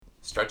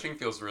Stretching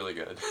feels really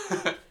good.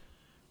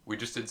 We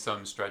just did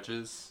some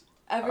stretches.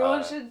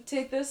 Everyone should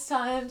take this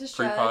time to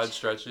stretch. Pre-pod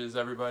stretches,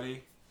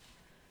 everybody.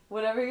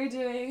 Whatever you're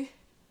doing,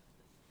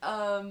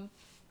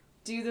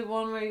 do the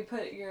one where you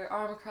put your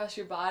arm across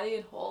your body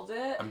and hold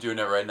it. I'm doing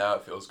it right now.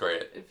 It feels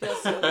great. It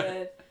feels so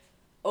good.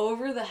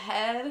 Over the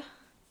head.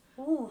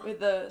 Ooh.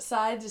 With the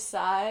side to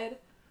side.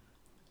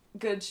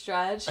 Good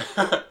stretch.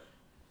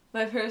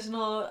 My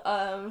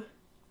personal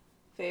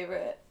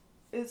favorite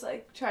is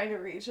like trying to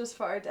reach as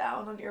far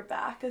down on your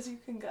back as you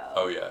can go.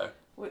 Oh yeah.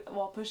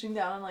 While pushing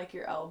down on like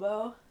your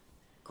elbow.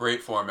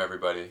 Great form,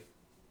 everybody.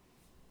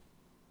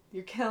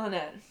 You're killing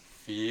it.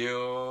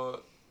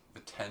 Feel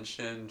the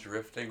tension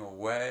drifting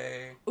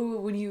away. Ooh,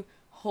 when you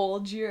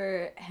hold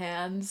your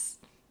hands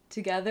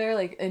together,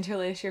 like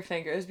interlace your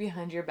fingers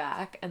behind your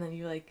back, and then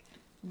you like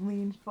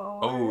lean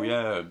forward. Oh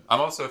yeah, I'm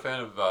also a fan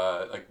of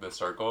like the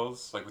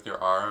circles, like with your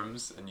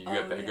arms, and you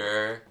get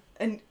bigger. Yeah.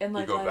 And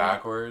like you go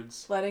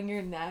backwards. Letting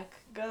your neck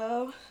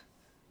go.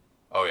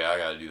 Oh yeah, I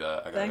gotta do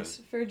that.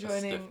 Thanks for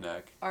joining stiff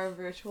neck. Our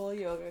virtual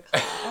yoga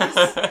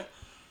class.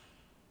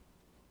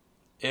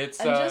 It's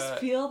just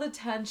feel the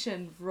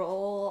tension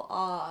roll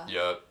off.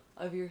 Yep.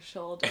 Of your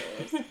shoulders.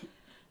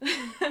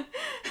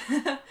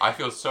 I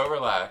feel so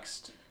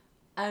relaxed.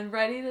 And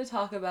ready to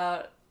talk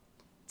about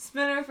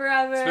Spinner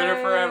Forever. Spinner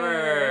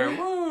Forever.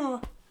 Woo.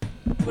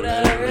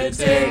 Whatever it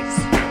takes.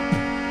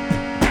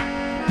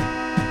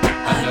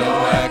 I know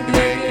I can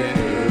make it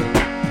through.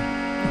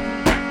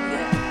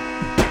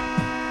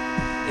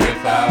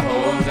 If I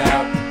hold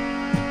out,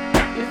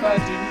 if I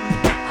do,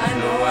 I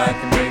know I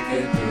can make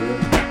it through.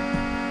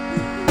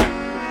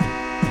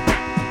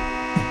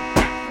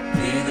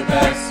 Be the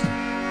best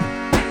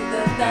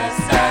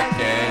I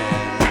can.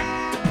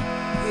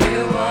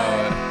 Hear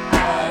what I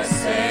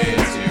say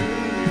to you,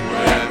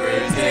 whatever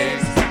it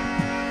takes.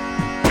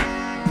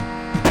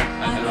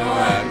 I know I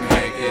can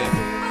make it.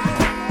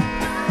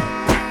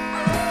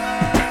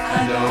 I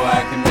know I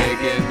can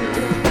make it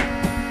through.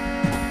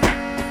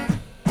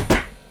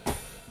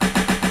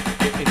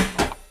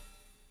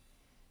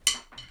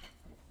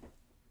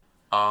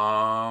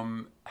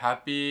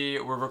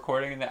 We're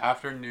recording in the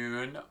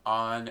afternoon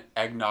on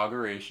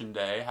Eggnoguration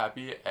Day.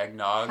 Happy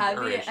Eggnoguration.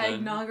 Happy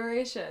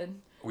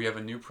Eggnoguration. We have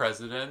a new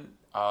president,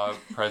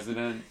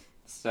 President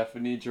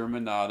Stephanie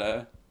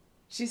Germanotta.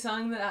 She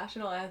sung the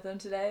national anthem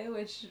today,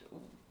 which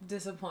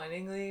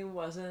disappointingly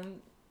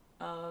wasn't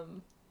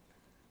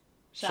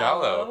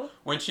shallow.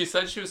 When she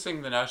said she was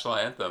singing the national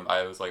anthem,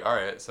 I was like, all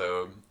right,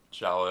 so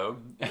shallow.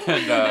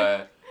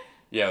 And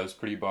yeah, I was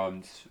pretty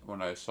bummed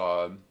when I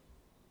saw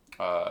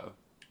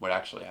what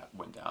actually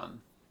went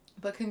down.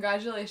 But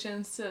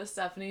congratulations to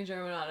Stephanie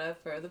Germanotta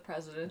for the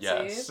presidency.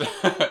 Yes.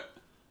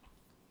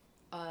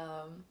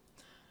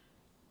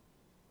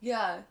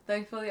 Yeah,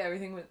 thankfully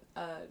everything was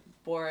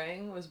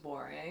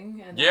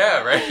boring, and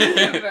yeah, right.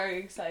 very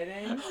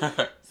exciting.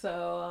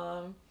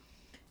 So,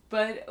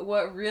 but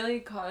what really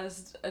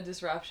caused a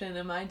disruption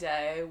in my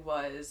day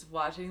was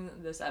watching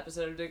this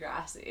episode of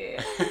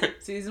Degrassi,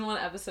 season 1,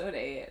 episode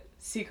 8,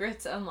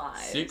 Secrets and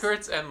Lies.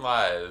 Secrets and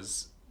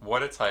Lies.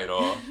 What a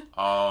title.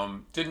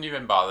 Didn't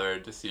even bother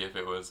to see if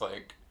it was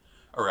like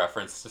a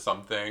reference to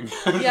something.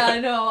 Yeah, I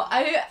know.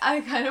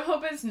 I kind of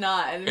hope it's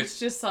not. And it's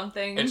just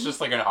something. It's just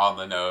like an on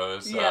the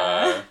nose.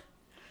 Yeah.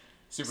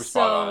 Super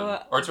spot on.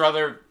 Or it's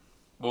rather,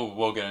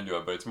 we'll get into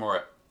it, but it's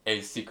more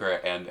a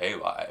secret and a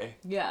lie.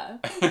 Yeah.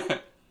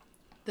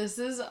 This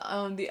is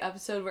the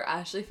episode where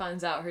Ashley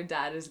finds out her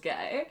dad is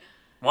gay.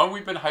 One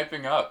we've been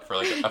hyping up for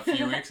like a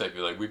few weeks, I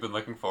feel like. We've been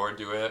looking forward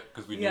to it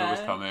because we knew it was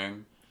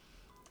coming.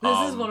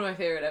 This is one of my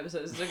favorite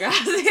episodes of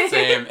Degrassi.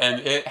 Same,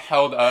 and it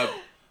held up.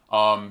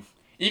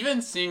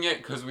 Even seeing it,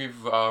 because we've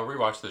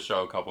rewatched the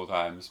show a couple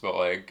times, but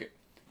like,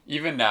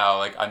 even now,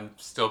 like, I'm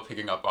still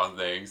picking up on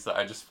things that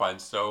I just find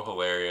so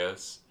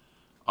hilarious.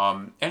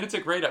 And it's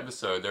a great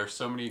episode. There are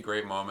so many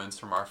great moments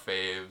from our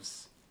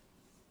faves.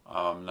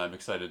 And I'm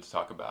excited to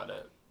talk about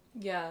it.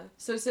 Yeah.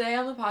 So today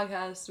on the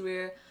podcast,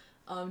 we're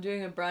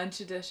doing a brunch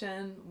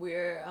edition.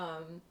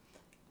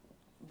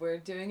 We're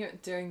doing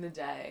it during the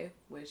day,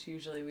 which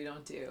usually we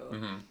don't do.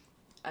 Mm-hmm.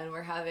 And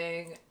we're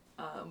having,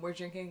 we're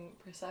drinking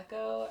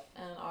Prosecco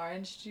and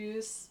orange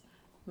juice,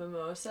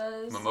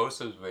 mimosas.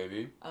 Mimosas,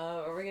 baby.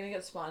 We're going to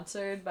get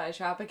sponsored by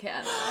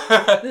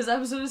Tropicana. This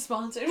episode is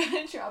sponsored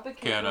by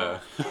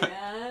Tropicana.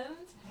 And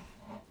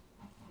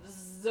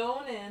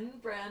Zone In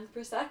brand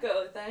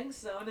Prosecco. Thanks,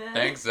 Zone In.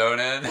 Thanks, Zone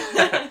In.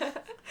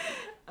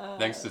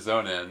 Thanks to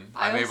Zone In,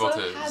 I'm able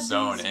to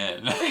zone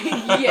in.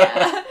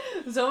 Yeah.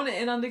 Zone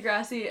in on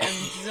Degrassi and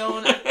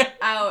zone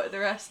out the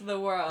rest of the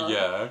world.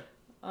 Yeah.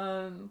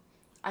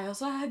 I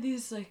also had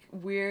these like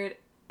weird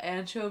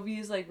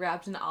anchovies like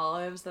wrapped in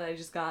olives that I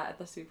just got at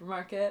the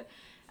supermarket.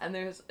 And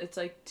it's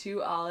like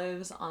 2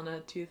 olives on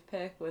a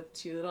toothpick with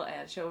 2 little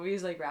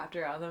anchovies like wrapped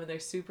around them, and they're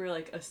super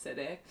like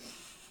acidic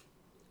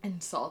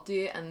and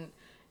salty, and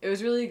it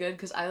was really good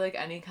because I like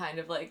any kind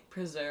of like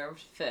preserved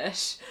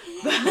fish.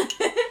 But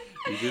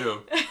you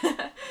do.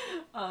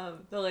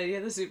 The lady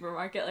at the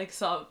supermarket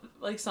saw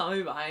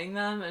me buying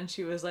them, and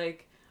she was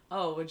like,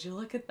 oh, would you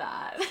look at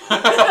that?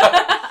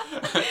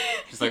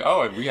 She's like,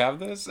 oh, we have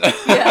this?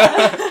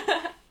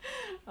 Yeah.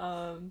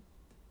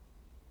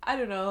 I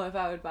don't know if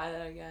I would buy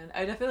that again.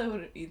 I definitely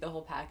wouldn't eat the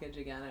whole package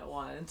again at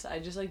once. I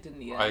just like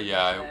didn't eat it.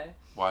 Yeah, I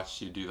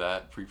watched you do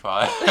that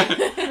pre-pod.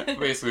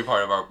 Basically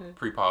part of our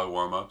pre-pod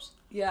warm-ups.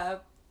 Yeah.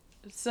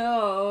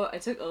 So I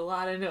took a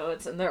lot of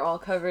notes, and they're all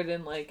covered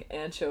in like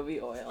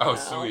anchovy oil. Oh, now.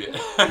 sweet.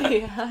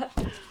 Yeah.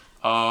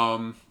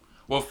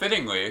 Well,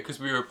 fittingly, because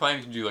we were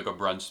planning to do like a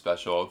brunch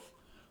special,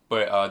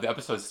 but the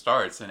episode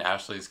starts and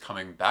Ashley's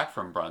coming back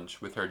from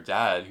brunch with her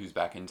dad, who's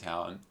back in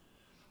town,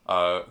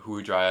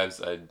 who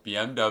drives a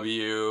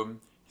BMW.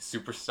 He's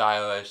super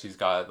stylish. He's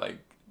got like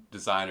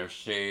designer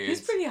shades.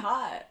 He's pretty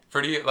hot.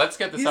 Let's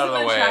get this out of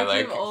the way. He's an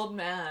Like attractive old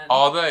man.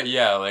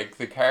 Like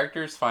the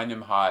characters find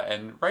him hot,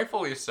 and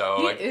rightfully so.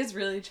 He like, is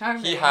really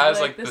charming. He has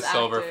like the this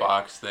silver actor.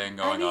 fox thing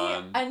going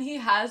on. And he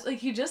has like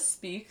he just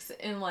speaks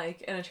in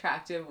like an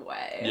attractive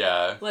way.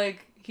 Yeah.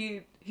 Like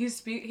he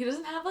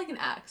doesn't have like an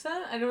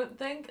accent. I don't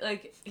think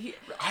like he.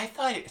 I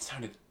thought it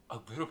sounded a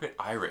little bit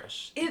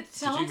Irish. It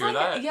sounds Did you hear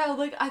like that? Yeah,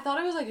 like I thought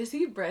I was like, is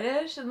he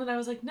British? And then I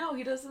was like, no,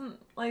 he doesn't.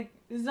 Like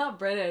he's not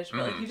British,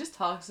 but like he just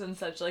talks in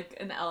such like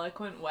an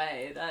eloquent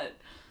way that.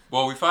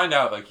 Well, we find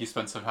out like he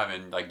spent some time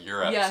in like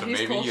Europe, Yeah, so he's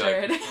maybe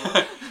cultured.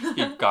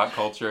 he got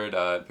cultured,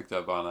 picked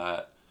up on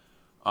that.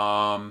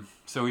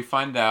 So we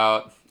find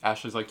out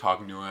Ashley's like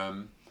talking to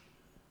him,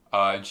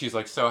 and she's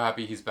like so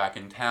happy he's back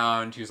in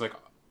town. She's like,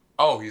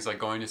 oh, he's like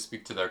going to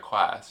speak to their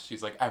class.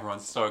 She's like,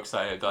 everyone's so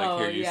excited to like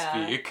hear you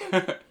speak.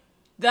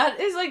 That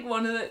is like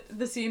one of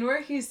the scene where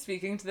he's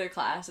speaking to their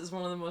class is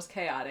one of the most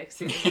chaotic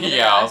scenes.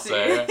 Yeah, I'll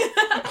say.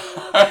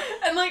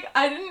 And like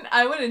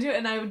I went into it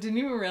and I didn't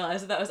even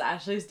realize that was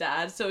Ashley's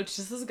dad. So it's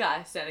just this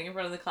guy standing in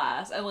front of the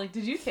class. And like,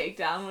 did you take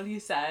down what he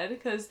said?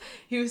 Because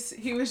he was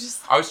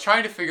just. I was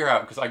trying to figure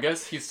out because I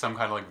guess he's some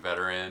kind of like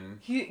veteran.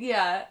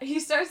 He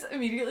starts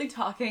immediately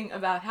talking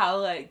about how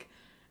like,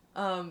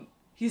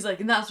 he's like,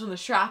 and that's when the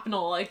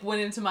shrapnel like went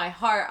into my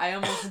heart. I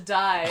almost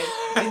died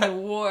in the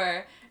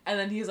war. And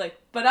then he's like,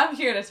 but I'm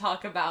here to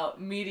talk about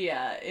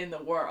media in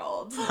the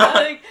world.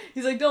 Like,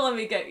 he's like, don't let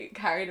me get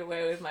carried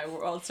away with my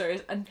world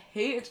stories. And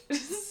Paige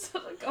is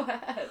like, go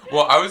ahead.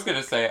 Well, I was going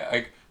to say,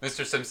 like,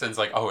 Mr. Simpson's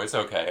like, oh, it's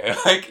okay.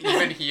 Like,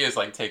 even he is,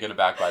 like, taken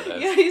aback by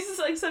this. Yeah, he's just,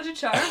 like, such a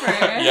charmer.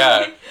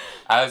 Yeah.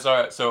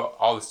 So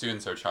all the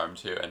students are charmed,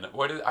 too. And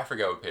I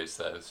forget what Paige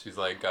says. She's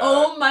like,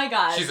 oh my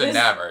god. She's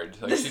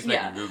enamored. Like, she's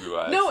making goo-goo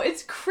eyes. No,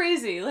 it's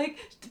crazy. Like,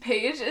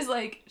 Paige is,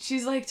 like,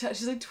 she's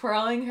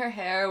twirling her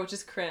hair, which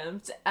is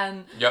crimped.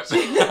 And yep.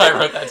 I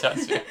wrote that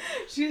down, too.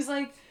 She's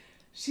like,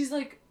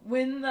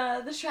 when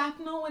the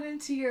shrapnel went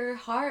into your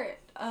heart,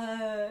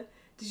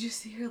 did you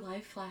see your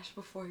life flash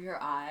before your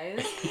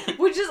eyes?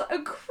 Which is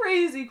a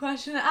crazy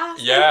question to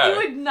ask. Yeah. Like, you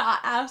would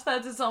not ask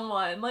that to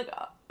someone, like,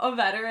 a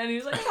veteran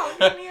who's, like,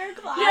 talking to your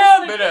class.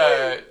 Yeah,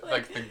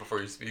 like, but, think before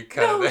you speak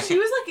kind no, of thing. she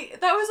was,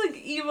 like, that was, like,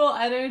 evil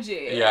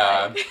energy.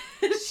 Yeah.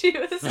 Like, she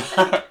was,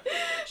 like...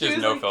 She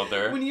has no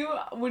filter.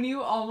 When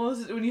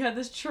you had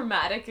this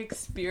traumatic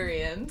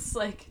experience,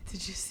 like,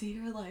 did you see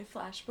your life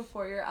flash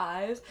before your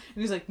eyes?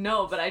 And he's like,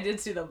 no, but I did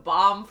see the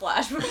bomb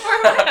flash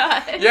before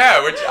my eyes.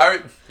 Yeah,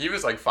 he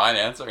was, like, fine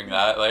answering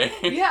that, like.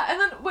 Yeah, and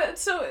then,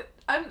 so,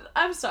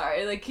 I'm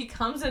sorry, like, he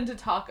comes in to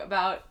talk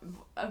about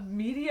a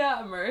media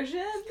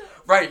immersion?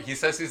 Right, he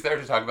says he's there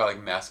to talk about,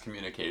 like, mass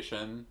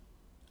communication.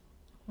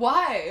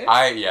 Why?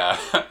 Yeah.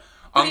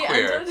 But he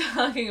Unclear. ends up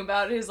talking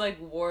about his, like,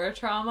 war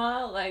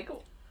trauma, like...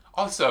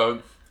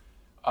 Also,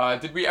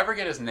 did we ever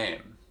get his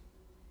name?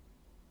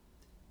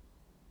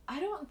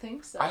 I don't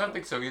think so. I don't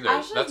think so either.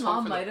 Ashley's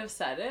mom might have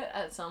said it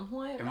at some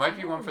point. It might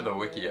be one for the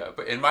Wikia,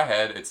 but in my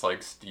head, it's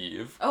like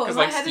Steve. Oh, because in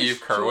my like head Steve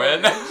it's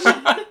Kerwin.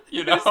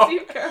 You know?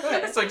 Steve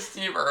Kerwin. It's like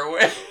Steve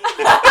Irwin.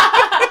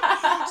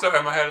 So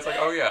in my head, it's like,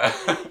 oh yeah.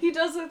 He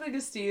does look like a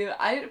Steve.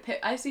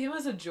 I see him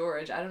as a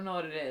George. I don't know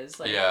what it is.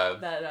 Like, yeah.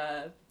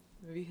 That,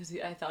 because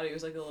I thought he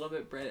was like a little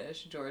bit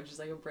British. George is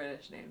like a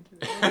British name to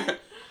me.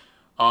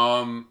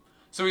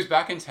 So he's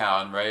back in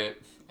town, right?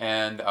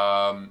 And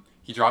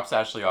he drops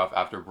Ashley off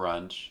after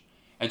brunch,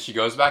 and she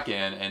goes back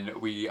in, and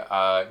we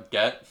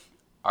get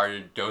our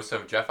dose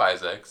of Jeff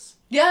Isaacs.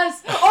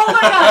 Yes. Oh my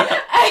god.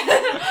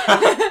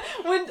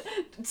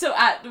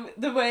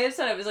 The way it's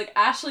set up is like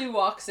Ashley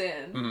walks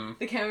in. Mm-hmm.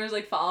 The camera's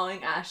like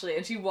following Ashley,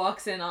 and she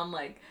walks in on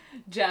like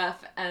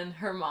Jeff and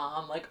her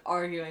mom like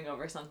arguing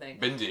over something.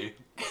 Mindy.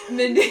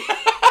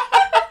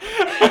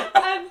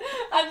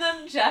 And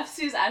then Jeff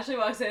sees Ashley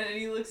walks in and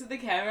he looks at the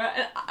camera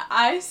and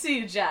I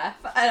see Jeff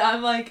and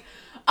I'm like,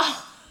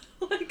 oh,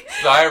 like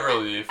sigh of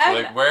relief.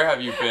 Like, where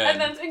have you been?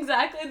 And that's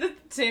exactly the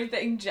same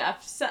thing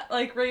Jeff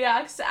like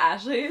reacts to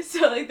Ashley.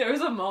 So like there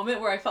was a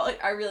moment where I felt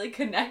like I really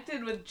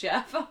connected with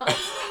Jeff.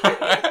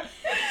 Like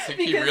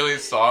he really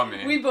saw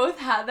me. We both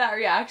had that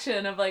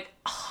reaction of like,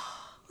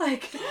 oh,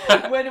 like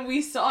when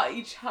we saw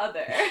each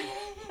other.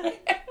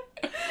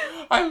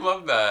 I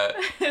love that.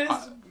 It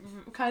was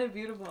kind of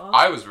beautiful.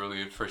 I was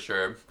relieved for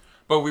sure.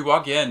 But we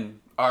walk in,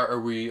 or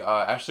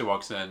Ashley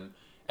walks in,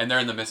 and they're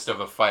in the midst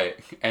of a fight,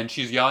 and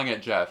she's yelling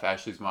at Jeff,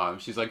 Ashley's mom.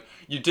 She's like,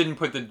 "You didn't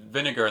put the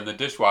vinegar in the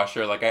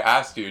dishwasher like I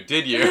asked you,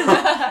 did you?"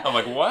 I'm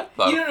like, "What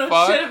the fuck? You don't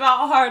know shit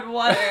about hard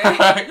water."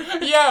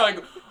 Yeah,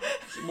 like,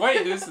 what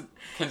is...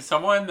 Can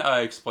someone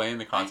explain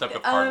the concept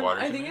of hard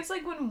water? I think it's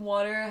like when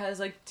water has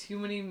like too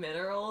many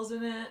minerals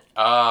in it or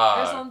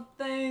Ah,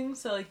 something.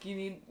 So like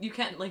you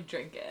can't like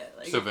drink it.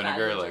 Like, so it's bad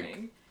vinegar to like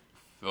drink.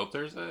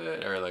 filters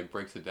it or like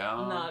breaks it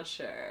down, Not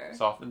sure.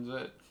 softens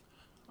it.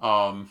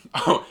 Oh,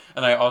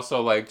 and I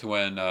also liked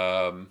when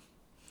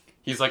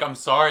he's like, "I'm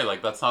sorry,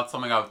 like that's not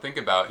something I would think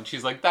about," and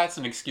she's like, "That's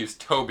an excuse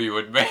Toby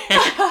would make,"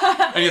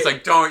 and he's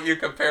like, "Don't you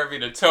compare me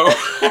to Toby."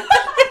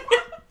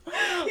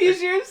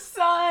 He's your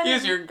son.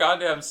 He's your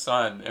goddamn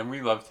son, and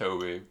we love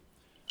Toby.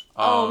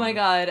 Oh my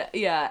god,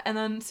 yeah. And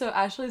then so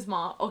Ashley's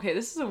mom. Okay,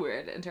 this is a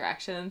weird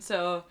interaction.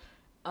 So,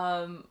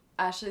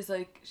 Ashley's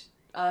like,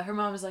 her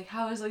mom is like,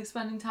 "How was like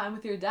spending time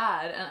with your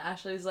dad?" And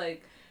Ashley's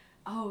like,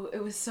 "Oh,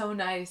 it was so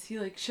nice. He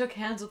like shook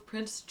hands with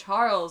Prince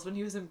Charles when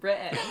he was in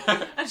Britain."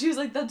 And she was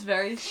like, "That's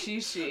very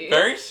she."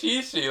 Very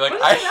she. Like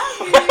What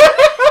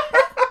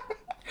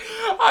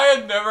I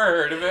had never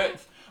heard of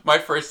it. My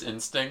first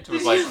instinct was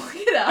Did like, you look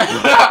it up?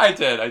 I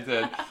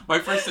did. My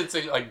first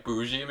instinct, like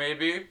bougie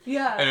maybe.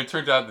 Yeah. And it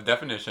turned out the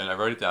definition, I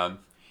wrote it down.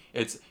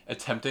 It's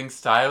attempting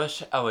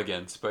stylish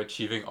elegance but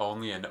achieving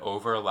only an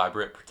over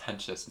elaborate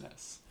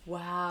pretentiousness.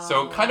 Wow.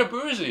 So kind of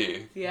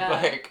bougie. Yeah.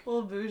 Like. A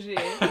little bougie.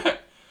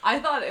 I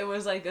thought it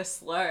was like a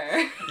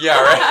slur.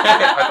 Yeah, right.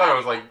 I thought it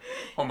was like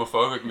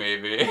homophobic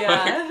maybe.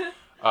 Yeah.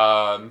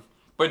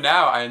 But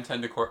now I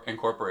intend to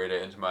incorporate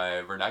it into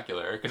my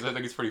vernacular because I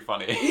think it's pretty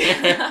funny.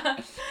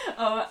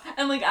 Oh,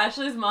 and like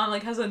Ashley's mom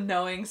like has a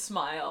knowing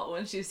smile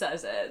when she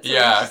says it. So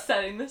Yeah. she's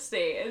setting the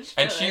stage.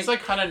 And for, she's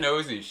like kind of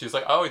nosy. She's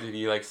like, "Oh, did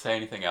he like say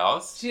anything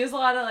else?" She has a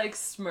lot of like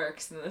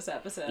smirks in this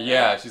episode.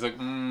 Yeah, she's like,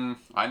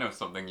 I know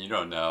something you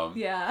don't know.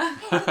 Yeah.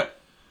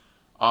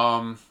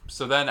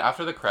 So then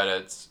after the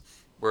credits,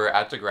 we're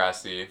at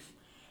Degrassi,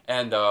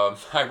 and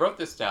I wrote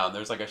this down.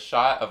 There's like a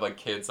shot of like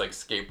kids like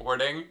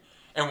skateboarding,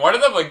 and one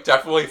of them like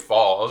definitely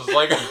falls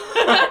like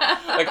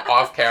like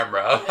off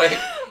camera. Like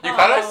you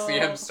kind of see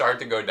him start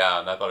to go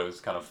down. I thought it was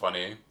kind of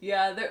funny.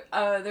 Yeah,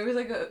 there was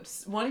like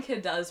one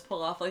kid does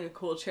pull off like a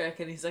cool trick,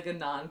 and he's like a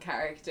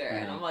non-character,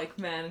 and I'm like,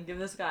 man, give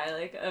this guy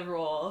like a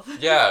role.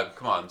 Yeah,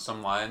 come on,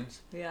 some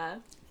lines. Yeah.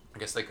 I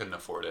guess they couldn't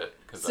afford it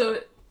because. So,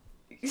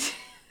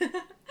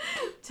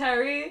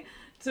 Terry.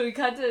 So we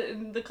cut to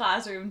in the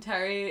classroom.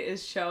 Terry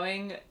is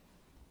showing,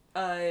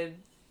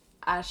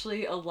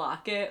 Ashley a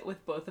locket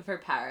with both of her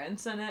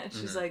parents in it, and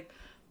she's like,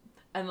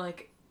 and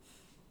like,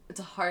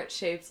 it's a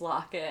heart-shaped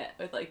locket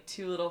with like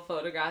 2 little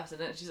photographs in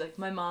it. She's like,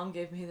 "My mom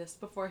gave me this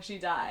before she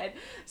died."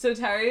 So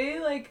Terry,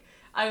 like,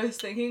 I was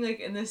thinking, like,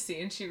 in this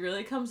scene, she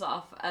really comes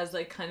off as,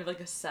 like, kind of, like,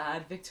 a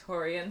sad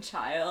Victorian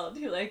child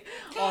who, like,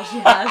 all she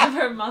has of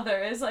her mother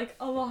is, like,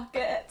 a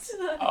locket.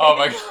 Oh,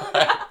 my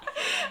God.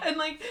 And,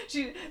 like,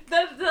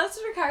 that's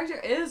what her character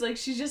is. Like,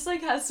 she just,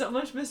 like, has so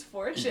much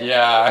misfortune.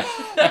 Yeah.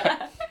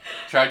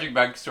 Tragic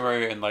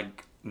backstory and,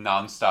 like,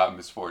 non-stop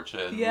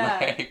misfortune.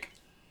 Yeah. Like,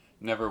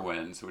 never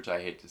wins, which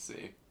I hate to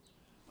see.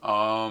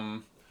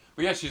 But,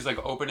 yeah, she's, like,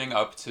 opening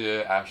up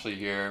to Ashley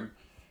here.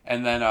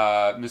 And then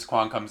Miss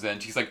Kwan comes in.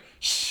 She's like,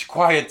 "Shh,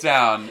 quiet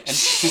down." And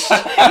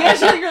Yeah,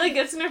 she like really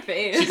gets in her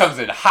face. She comes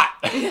in hot.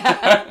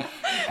 Yeah.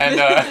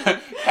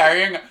 And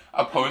carrying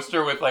a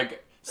poster with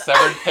like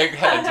severed pig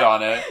heads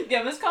on it.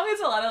 Yeah, Miss Kwan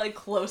gets a lot of like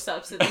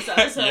close-ups in this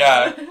episode.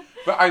 Yeah.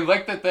 But I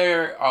like that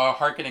they're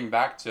harkening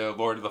back to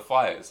Lord of the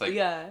Flies. Like,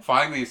 yeah.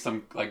 Finally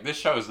some, like, this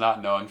show is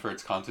not known for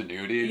its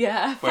continuity.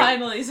 Yeah,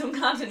 finally some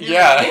continuity.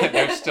 Yeah,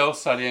 they're still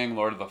studying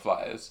Lord of the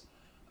Flies.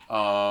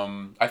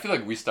 I feel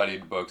like we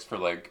studied books for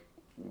like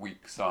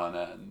weeks on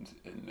end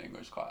in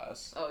English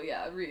class. Oh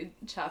yeah, read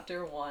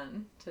chapter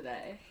 1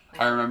 today.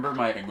 I remember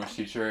my English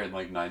teacher in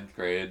like 9th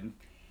grade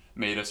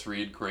made us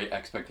read Great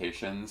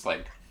Expectations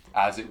like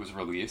as it was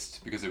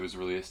released, because it was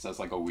released as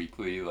like a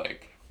weekly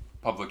like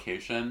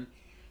publication.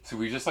 So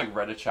we just like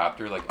read a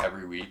chapter like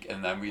every week,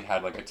 and then we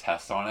had like a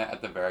test on it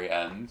at the very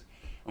end,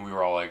 and we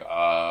were all like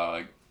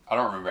I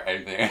don't remember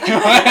anything.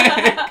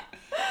 Like,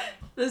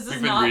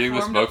 we've been reading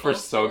this book for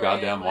so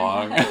goddamn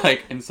long,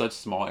 like in such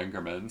small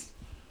increments.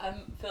 I'm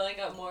filling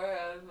up more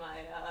of my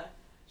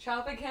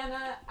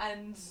Tropicana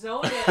and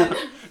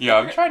Zonin. Yeah,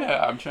 I'm trying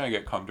to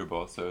get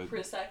comfortable. So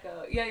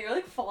Prosecco. Yeah, you're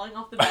like falling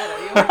off the bed.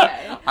 Are you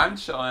okay? I'm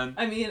chilling.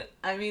 I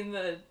mean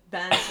the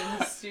bench in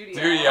the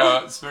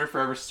studio. Spirit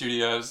Forever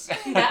Studios.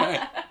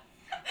 Yeah.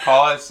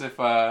 Call us if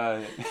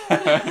I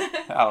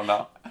don't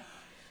know.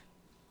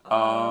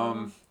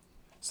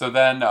 So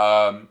then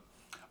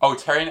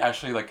Terry and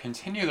Ashley like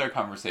continue their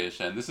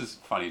conversation. This is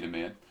funny to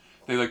me.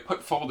 They like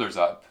put folders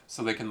up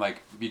so they can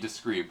like be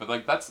discreet, but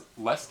like that's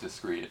less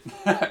discreet.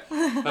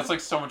 That's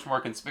like so much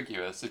more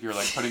conspicuous if you're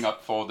like putting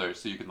up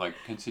folders so you can like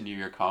continue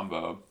your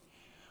combo.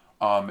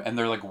 And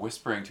they're like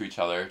whispering to each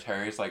other.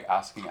 Terry's like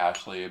asking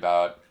Ashley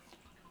about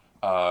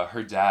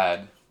her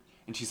dad,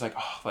 and she's like,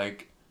 "Oh,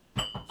 like,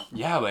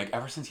 yeah, like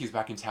ever since he's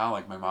back in town,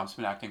 like my mom's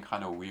been acting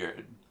kind of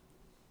weird."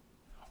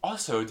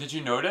 Also, did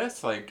you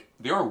notice, like,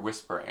 they were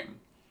whispering?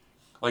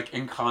 Like,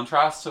 in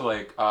contrast to,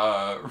 like,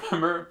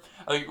 remember,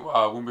 like,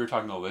 when we were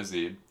talking to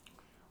Lizzie,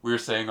 we were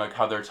saying, like,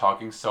 how they're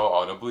talking so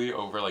audibly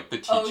over, like, the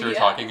teacher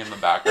talking in the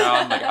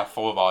background, like, at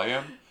full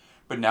volume.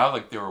 But now,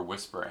 like, they were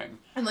whispering.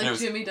 And, like,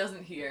 Jimmy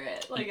doesn't hear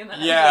it. Like, and then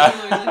yeah.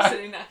 he's like,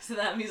 sitting next to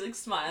them, he's, like,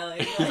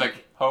 smiling. He's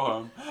like,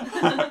 ho-hum.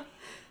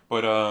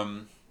 But,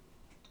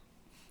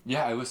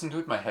 yeah, I listened to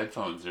it with my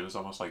headphones. It was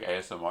almost like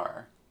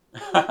ASMR.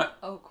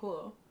 Oh,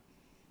 cool.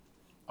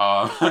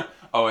 Oh,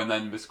 and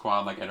then Miss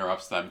Kwan, like,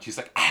 interrupts them. She's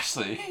like,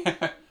 Ashley!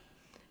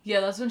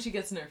 Yeah, that's when she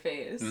gets in her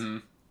face. Mm-hmm.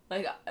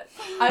 Like,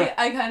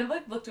 I kind of,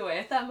 like, looked away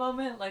at that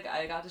moment. Like,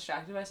 I got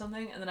distracted by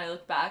something, and then I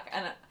looked back,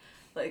 and,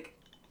 like,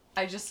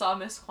 I just saw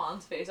Miss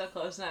Kwan's face up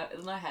close, and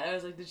in my head I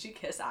was like, did she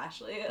kiss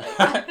Ashley?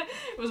 Like,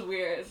 it was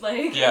weird.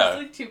 Like, yeah. It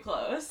was, like, too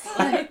close.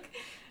 Like,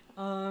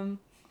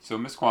 So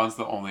Miss Kwan's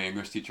the only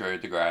English teacher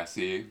at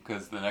Degrassi,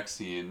 because the next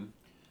scene,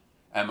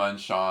 Emma and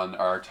Sean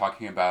are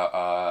talking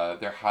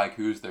about their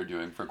haikus they're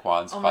doing for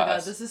Kwan's class. Oh my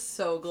god, this is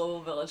so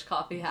Global Village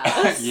Coffee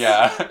House.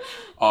 Yeah.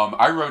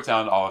 I wrote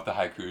down all of the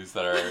haikus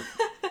that are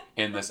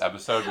in this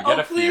episode. We get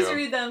a few. Please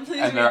read them.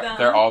 And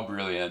they're all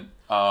brilliant.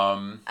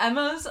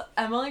 Emma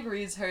like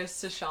reads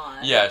hers to Sean.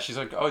 Yeah, she's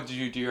like, oh, did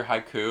you do your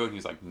haiku? And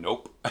he's like,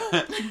 nope.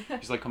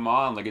 She's like, come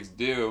on, like, it's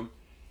due.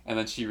 And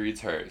then she reads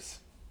hers.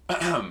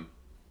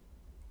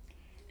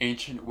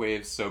 Ancient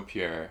waves so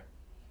pure,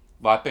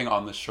 lapping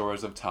on the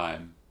shores of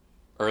time.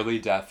 Early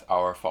death,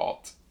 our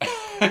fault.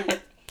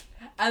 And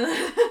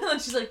then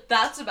she's like,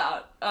 that's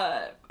about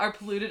our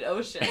polluted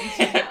oceans,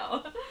 you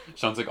know?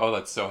 Sean's like, oh,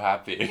 that's so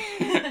happy.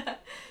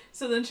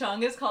 So then Sean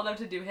gets called up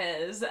to do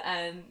his,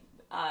 and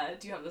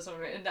do you have this one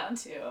written down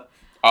too?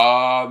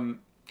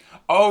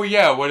 Oh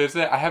yeah, what is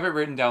it? I have it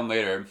written down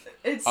later.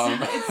 It's so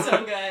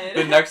good.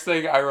 The next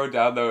thing I wrote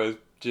down though is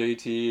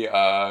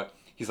JT,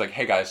 he's like,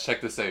 hey guys,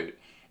 check this out.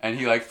 And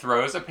he like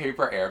throws a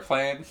paper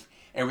airplane,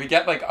 and we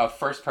get like a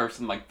first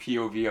person like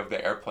POV of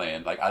the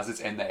airplane, like as it's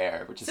in the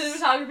air, which is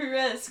cinematography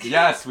risk.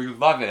 Yes, we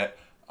love it.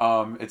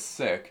 It's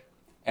sick.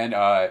 And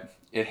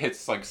it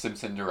hits like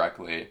Simpson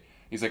directly.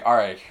 He's like,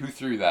 alright, who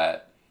threw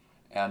that?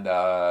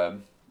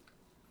 And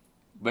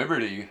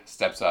Liberty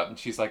steps up and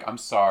she's like, I'm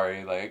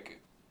sorry, like,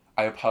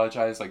 I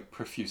apologize like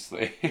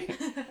profusely.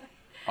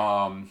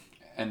 And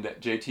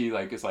JT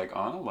like is like,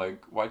 oh,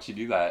 like, why'd she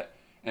do that?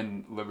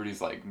 And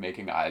Liberty's like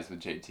making eyes with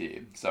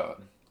JT.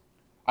 So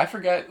I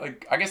forget,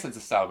 like, I guess it's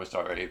established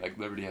already, like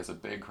Liberty has a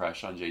big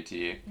crush on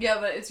JT. Yeah,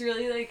 but it's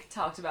really like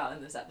talked about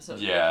in this episode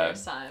for the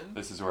first time.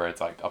 This is where it's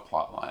like a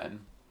plot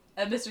line.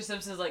 And Mr.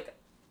 Simpson's like,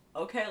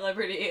 okay,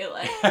 Liberty,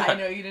 like, I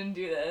know you didn't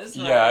do this.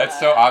 But, yeah, it's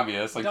so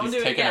obvious. Like, he's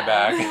taking it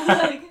back.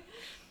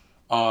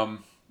 Like,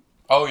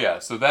 oh yeah,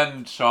 so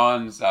then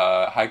Sean's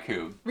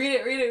haiku.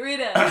 Read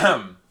it.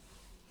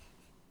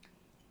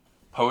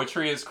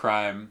 Poetry is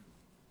crime.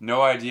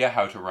 No idea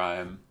how to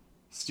rhyme.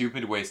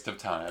 Stupid waste of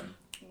time.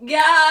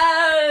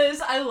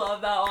 Yes! I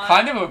love that one.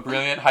 Kind of a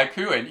brilliant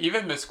haiku, and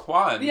even Miss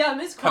Kwan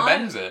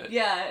commends it.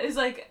 Yeah, it's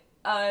like,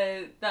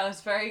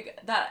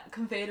 that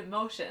conveyed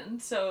emotion,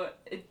 so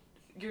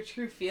your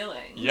true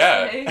feelings.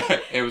 Yeah,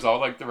 like, it was all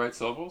like the right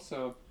syllables,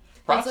 so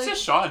props to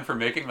Sean for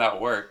making that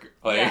work.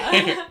 Like,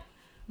 yeah.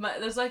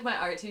 There's like my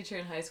art teacher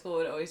in high school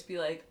would always be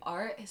like,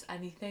 art is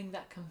anything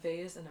that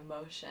conveys an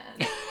emotion.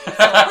 So,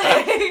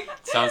 like,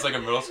 sounds like a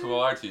middle school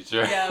art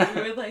teacher. Yeah,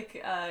 we would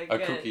like a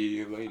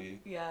cookie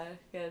lady. Yeah,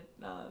 get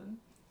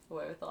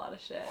away with a lot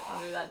of shit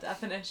under that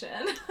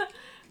definition.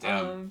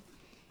 Damn.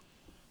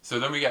 So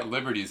then we get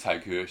Liberty's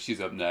haiku.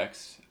 She's up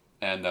next.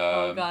 And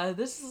oh god,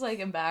 this is like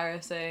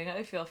embarrassing.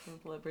 I feel for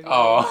Liberty.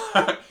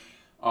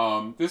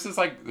 Oh. This is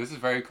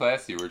very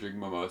classy. We're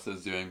drinking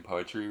mimosas, doing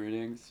poetry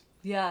readings.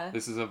 Yeah.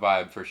 This is a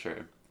vibe for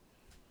sure.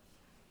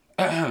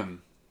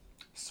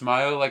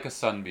 Smile like a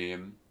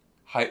sunbeam,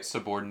 height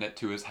subordinate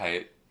to his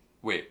height.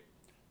 Wait.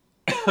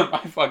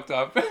 I fucked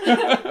up.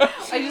 I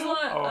just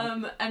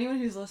want to, anyone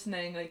who's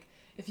listening, like,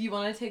 if you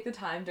want to take the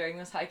time during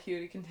this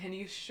haiku to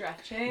continue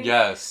stretching.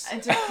 Yes.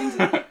 And to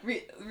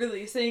continue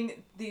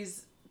releasing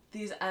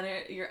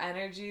your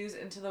energies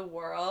into the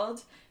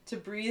world, to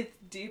breathe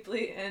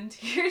deeply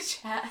into your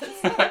chest.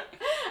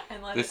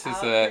 And let it out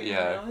through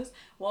your nose.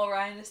 While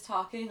Ryan is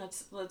talking,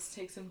 let's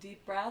take some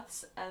deep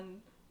breaths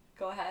and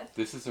go ahead.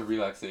 This is a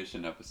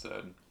relaxation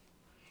episode.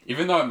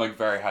 Even though I'm like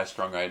very high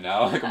strung right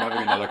now, like I'm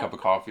having another cup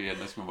of coffee and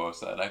this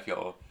mimosa, and I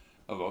feel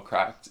a little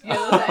cracked. Yeah,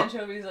 those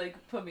anchovies like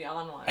put me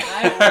on one. I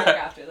have work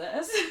after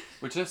this.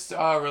 We'll just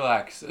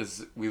relax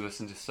as we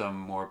listen to some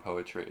more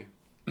poetry.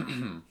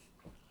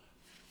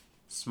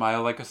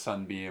 Smile like a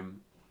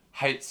sunbeam,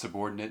 height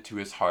subordinate to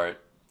his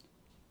heart,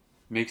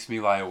 makes me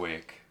lie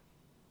awake.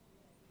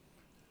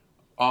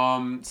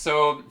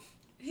 So...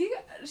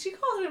 She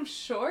called him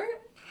short?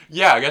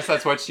 Yeah, I guess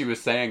that's what she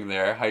was saying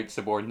there. Height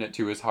subordinate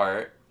to his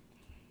heart.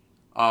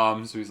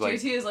 So he's like...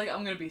 JT is like,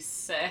 I'm gonna be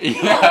sick.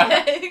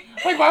 Yeah.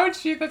 Like, why would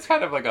she... That's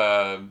kind of like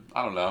a...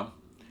 I don't know.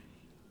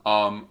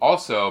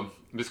 Also,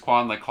 Miss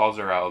Kwan, like, calls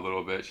her out a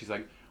little bit. She's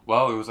like,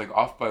 well, it was, like,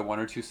 off by 1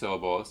 or 2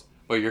 syllables,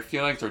 but your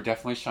feelings are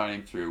definitely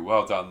shining through.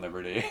 Well done,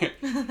 Liberty.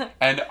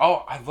 And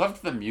oh, I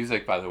loved the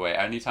music, by the way.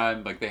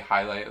 Anytime like they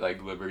highlight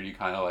like Liberty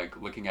kind of like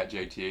looking at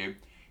JT,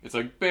 it's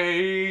like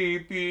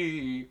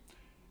baby.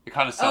 It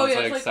kind of sounds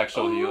like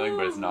sexual healing,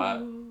 but it's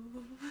not.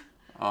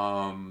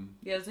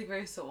 Yeah, it's like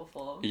very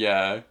soulful.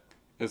 Yeah,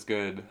 it's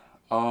good.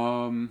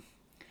 Oh,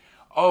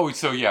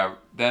 so yeah,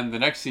 then the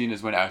next scene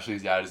is when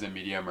Ashley's dad is in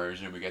media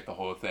immersion. We get the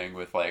whole thing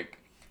with like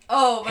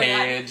Oh my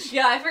Paige. God.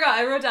 Yeah, I forgot.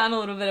 I wrote down a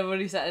little bit of what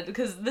he said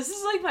because this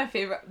is like my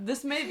favorite.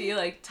 This may be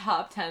like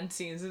top 10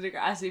 scenes of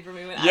Degrassi for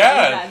me when Ashley's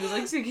dad was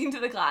like speaking to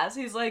the class.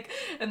 He's like,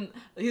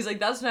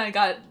 that's when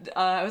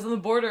I was on the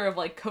border of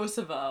like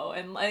Kosovo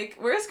and like,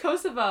 where's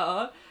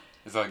Kosovo?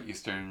 It's like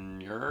Eastern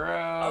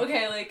Europe.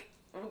 Okay, like,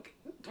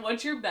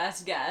 what's your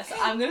best guess?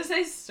 I'm gonna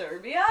say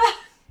Serbia.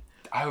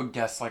 I would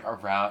guess like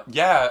around,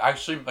 yeah,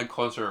 actually like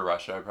closer to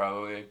Russia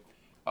probably.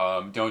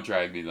 Don't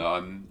drag me though.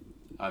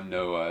 I'm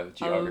no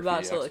geography I'm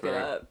about to expert. look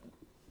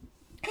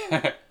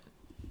it up.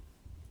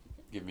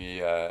 Give me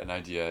an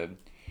idea.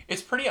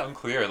 It's pretty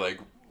unclear like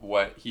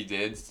what he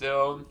did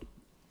still.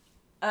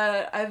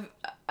 I've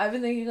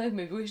been thinking like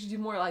maybe we should do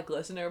more like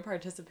listener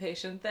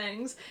participation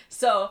things.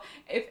 So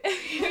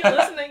if you're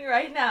listening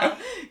right now,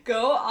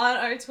 go on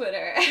our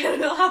Twitter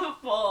and we'll have a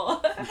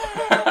poll.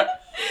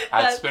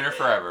 At Spinner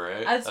Forever,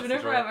 right? At Spinner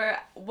Forever.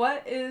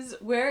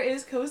 Where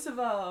is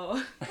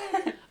Kosovo?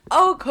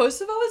 Oh,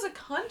 Kosovo is a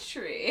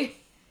country.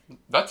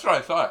 That's what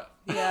I thought.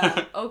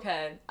 Yeah,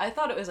 okay. I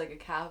thought it was like a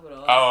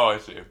capital. Oh, I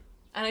see.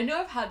 And I know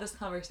I've had this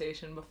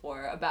conversation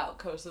before about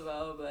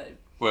Kosovo, but...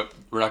 What,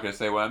 we're not going to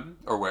say when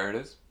or where it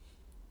is?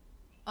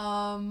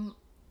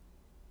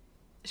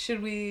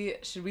 Should we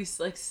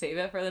like save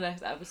it for the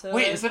next episode?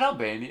 Wait, is it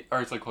Albania?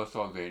 Or it's like close to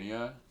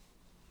Albania?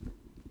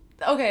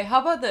 Okay, how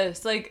about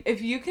this? Like,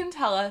 if you can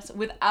tell us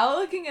without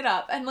looking it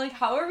up, and like,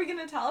 how are we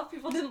gonna tell if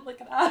people didn't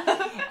look it up?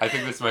 I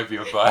think this might be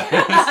a buzz.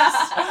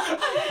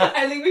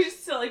 I think we should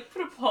still like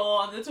put a poll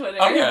on the Twitter.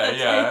 Okay,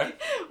 yeah.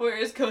 Like, where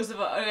is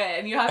Kosovo? Okay,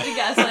 and you have to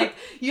guess. Like,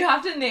 you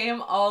have to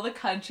name all the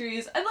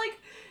countries and like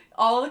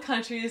all the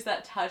countries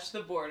that touch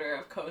the border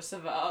of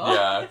Kosovo.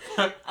 Yeah.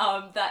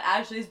 That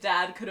Ashley's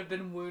dad could have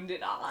been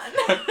wounded on.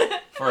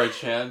 For a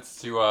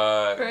chance to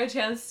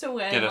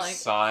win. get like,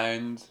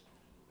 assigned.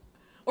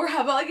 Or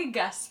how about like a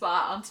guest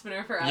spot on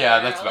Spinner Forever?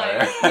 Yeah, that's better.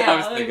 Like, yeah, I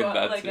was thinking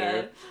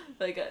that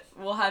too.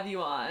 We'll have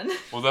you on.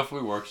 We'll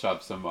definitely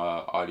workshop some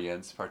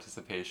audience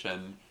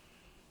participation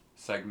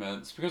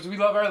segments because we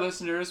love our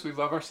listeners, we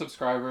love our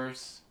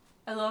subscribers.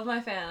 I love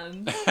my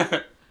fans.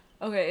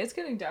 Okay, it's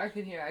getting dark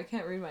in here. I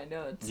can't read my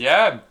notes.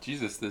 Yeah,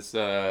 Jesus, this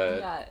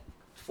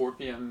 4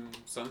 p.m.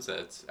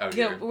 sunsets out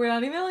here. here. We're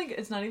not even like,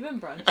 it's not even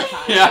brunch time.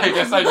 Yeah, I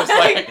guess I just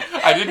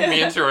I didn't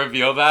mean to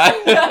reveal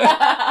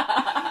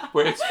that.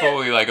 Where it's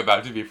fully like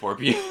about to be 4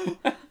 p.m.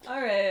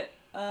 Alright.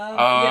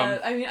 Yeah,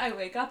 I mean, I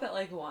wake up at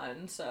like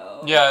 1,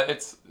 so. Yeah,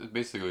 it's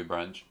basically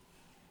brunch.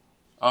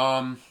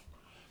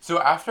 So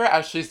after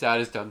Ashley's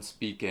dad is done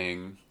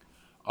speaking,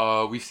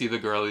 we see the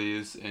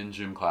girlies in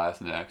gym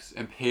class next,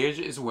 and Paige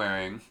is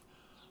wearing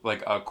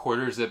like a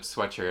quarter zip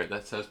sweatshirt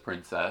that says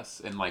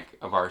princess in like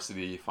a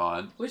varsity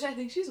font. Which I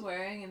think she's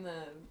wearing in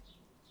the...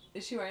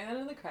 Is she wearing that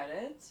in the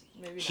credits?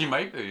 Maybe She not.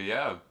 might be,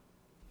 yeah.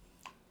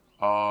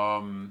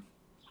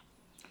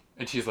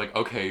 And she's like,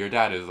 okay, your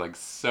dad is like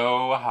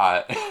so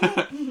hot.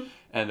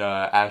 And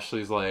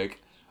Ashley's like,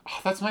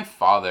 oh, that's my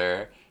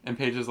father. And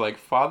Paige is like,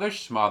 father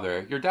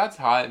schmother, your dad's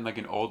hot in like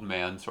an old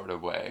man sort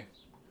of way.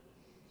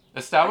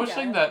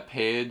 Establishing that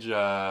Paige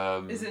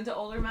is into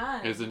older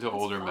men.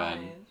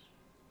 Men.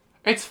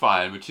 It's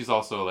fine, but she's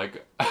also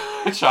like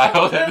a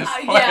child at this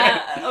point.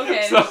 Yeah,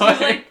 okay.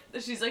 So,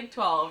 she's like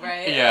 12,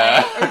 right?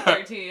 Yeah. Like,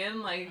 or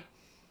 13, like.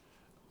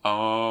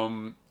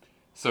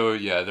 So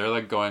yeah, they're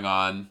like going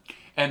on,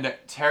 and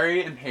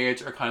Terry and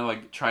Paige are kind of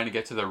like trying to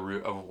get to the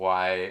root of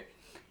why,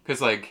 because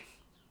like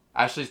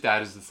Ashley's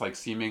dad is this like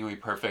seemingly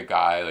perfect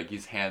guy, like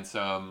he's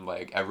handsome,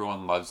 like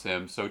everyone loves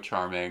him, so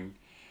charming,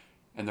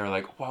 and they're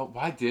like, well,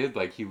 why did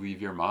like he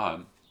leave your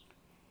mom?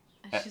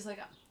 And she's like,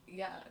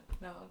 yeah,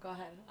 no, go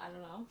ahead, I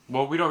don't know.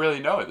 Well, we don't really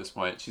know at this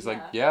point. She's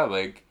like, yeah,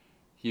 like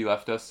he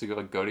left us to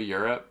go to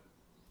Europe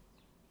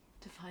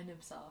to find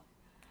himself.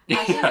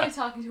 Ashley's like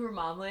talking to her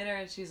mom later,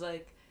 and she's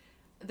like,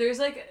 she has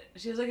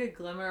like a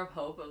glimmer of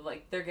hope of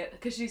like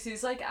because she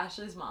sees like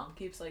Ashley's mom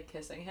keeps like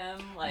kissing him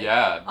like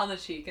on the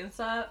cheek and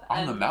stuff,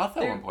 on the mouth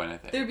at one point. I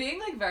think they're being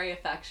like very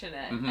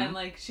affectionate, and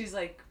like she's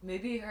like,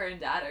 maybe her and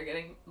dad are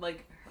getting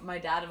like, my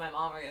dad and my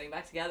mom are getting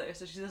back together,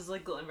 so she has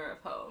like glimmer of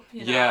hope,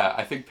 you know? Yeah,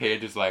 I think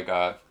Paige is like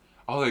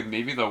like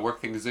maybe they'll work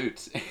things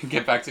out and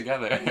get back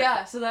together.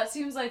 Yeah, so that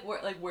seems like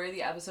where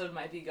the episode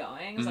might be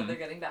going, is that they're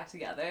getting back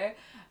together.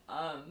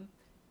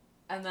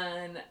 And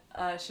then,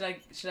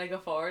 should I go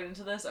forward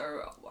into this,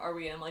 or are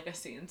we in like a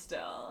scene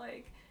still?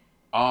 Like,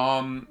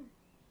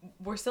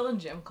 we're still in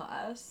gym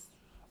class.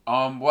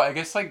 Well, I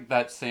guess like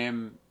that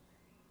same,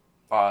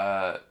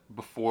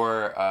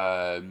 before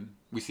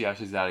we see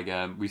Ashley's dad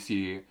again, we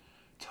see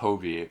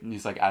Toby, and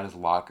he's like at his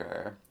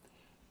locker,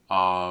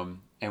 and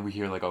we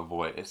hear like a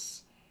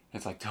voice,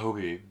 It's like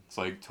Toby. It's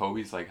like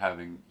Toby's like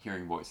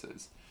hearing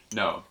voices.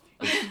 No,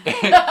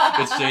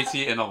 it's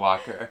JT in a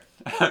locker.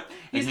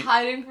 He's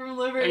hiding from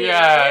Liberty.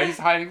 Yeah, he's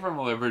hiding from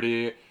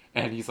Liberty,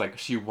 and he's like,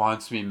 she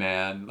wants me,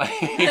 man.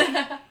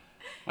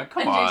 Like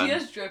come on. And JT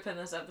has drip in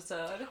this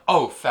episode.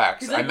 Oh,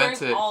 facts. He's like I meant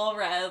wearing to. all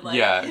red,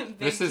 like big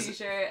this is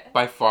t-shirt.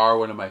 by far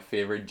one of my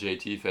favorite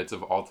JT fits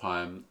of all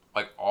time.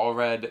 Like all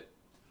red,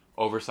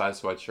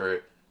 oversized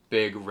sweatshirt,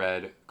 big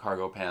red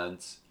cargo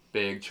pants,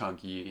 big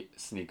chunky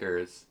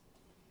sneakers.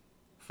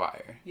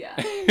 Fire. Yeah.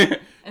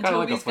 And Kind of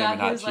like a Toby's flaming got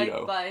hot his like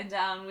Cheeto. button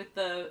down with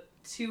the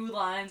 2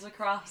 lines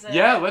across it.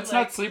 Yeah, let's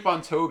like, not sleep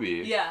on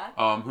Toby. Yeah.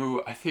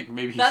 Who I think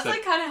maybe That's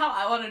like kind of how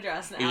I want to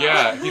dress now.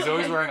 Yeah, he's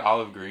always wearing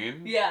olive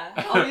green. Yeah,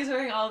 always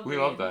wearing olive green.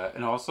 We love that,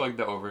 and also like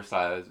the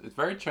oversized. It's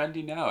very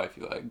trendy now. I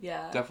feel like.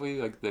 Yeah.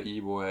 Definitely like the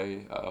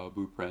e-boy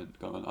blueprint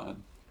going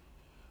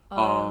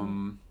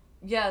on.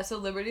 Yeah, so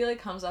Liberty like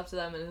comes up to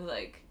them and is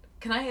like,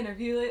 "Can I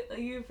interview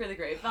you for the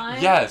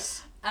Grapevine?"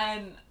 Yes.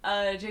 And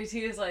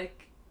JT is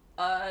like,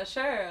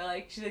 sure.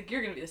 Like she's like,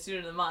 "You're gonna be the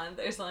student of the month"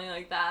 or something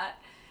like that.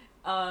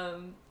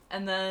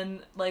 And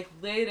then like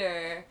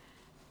later,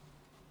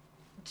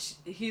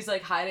 he's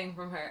like hiding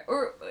from her,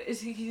 or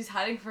he's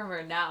hiding from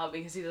her now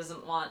because he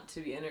doesn't want to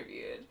be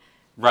interviewed.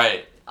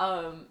 Right.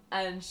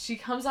 And she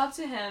comes up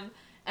to him.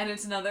 And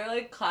it's another,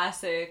 like,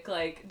 classic,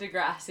 like,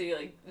 Degrassi,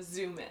 like,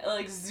 zooms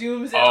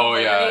in on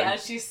Liberty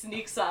as she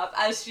sneaks up,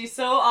 as she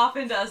so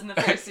often does in the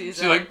first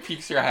season. She, like,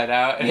 peeks her head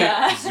out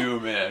and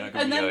zoom in. Like,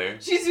 and then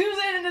she zooms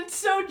in, and it's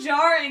so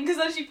jarring, because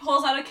then she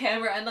pulls out a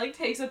camera and, like,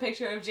 takes a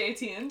picture of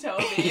JT and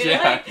Toby. Yeah.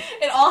 And, like,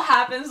 it all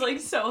happens,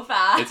 like, so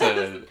fast. It's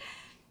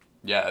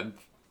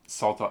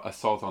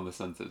assault on the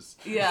senses.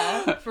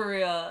 Yeah, for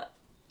real.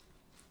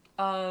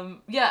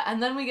 Yeah,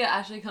 and then we get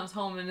Ashley comes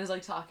home and is,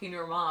 like, talking to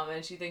her mom,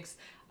 and she thinks...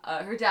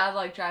 her dad,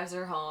 like, drives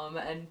her home,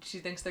 and she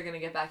thinks they're gonna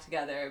get back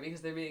together because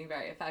they're being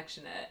very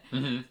affectionate.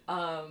 Mm-hmm.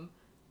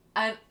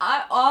 And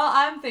all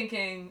I'm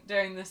thinking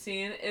during this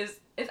scene is,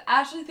 if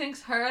Ashley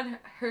thinks her and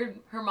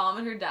her mom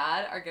and her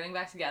dad are getting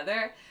back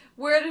together,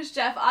 where does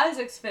Jeff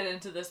Isaacs fit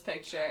into this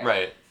picture?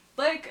 Right.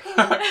 Like,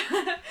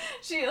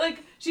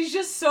 she's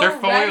just so they're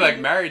fully, ready. like,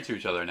 married to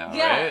each other now, right?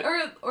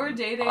 Yeah, or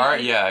dating.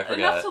 Yeah, I forget.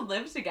 Enough to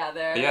live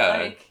together.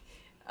 Yeah.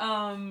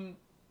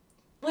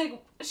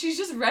 Like, she's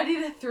just ready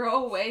to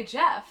throw away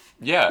Jeff.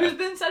 Yeah. Who's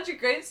been such a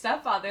great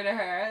stepfather to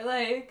her.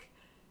 Like,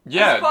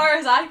 yeah. as far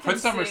as I can Put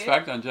some see.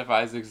 respect on Jeff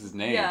Isaacs'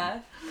 name. Yeah.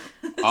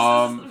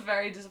 This is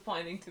very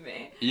disappointing to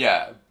me.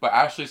 Yeah, but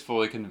Ashley's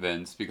fully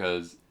convinced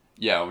because,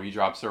 yeah, when he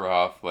drops her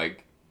off,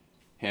 like,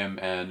 him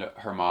and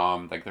her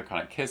mom, like, they're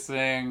kind of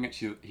kissing.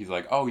 He's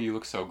like, oh, you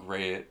look so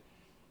great.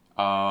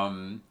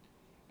 And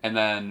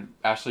then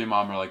Ashley and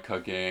mom are, like,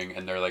 cooking,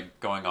 and they're,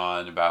 like, going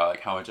on about, like,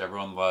 how much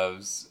everyone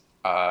loves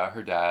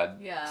her dad,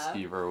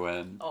 Steve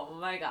Irwin. Oh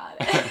my god.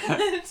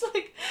 It's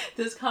like,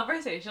 this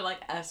conversation,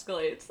 like,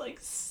 escalates, like,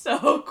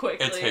 so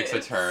quickly. It takes a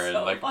turn,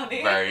 so like,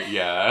 funny.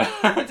 yeah.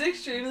 It's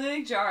extremely,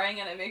 like,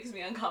 jarring, and it makes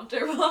me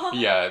uncomfortable.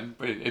 Yeah,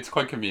 but it's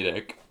quite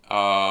comedic.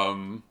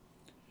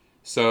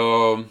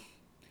 So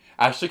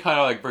Ashley kind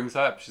of, like, brings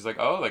up, she's like,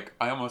 oh, like,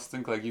 I almost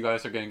think, like, you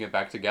guys are gonna get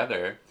back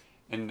together.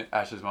 And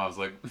Ashley's mom's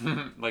like,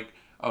 like,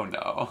 oh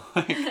no.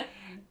 Like,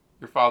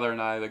 your father and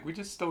I, like, we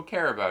just still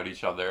care about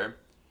each other.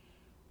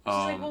 She's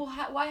like, well,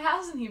 why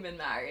hasn't he been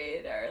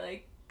married or,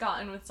 like,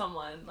 gotten with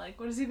someone? Like,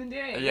 what has he been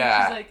doing?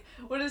 Yeah. And she's like,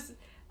 what is...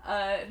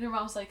 and her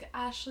mom's like,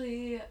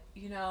 Ashley,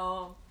 you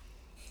know...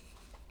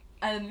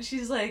 And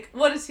she's like,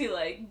 what is he,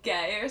 like,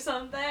 gay or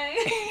something?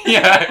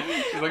 Yeah.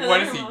 She's like,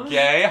 what is he,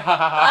 gay?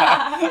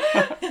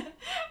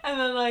 And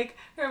then, like,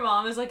 her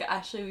mom is like,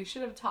 Ashley, we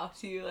should have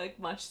talked to you, like,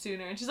 much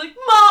sooner. And she's like,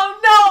 Mom,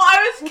 no,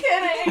 I was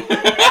kidding.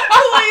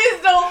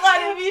 Please don't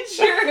let it be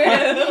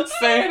true.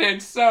 Say it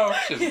ain't so.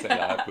 She doesn't say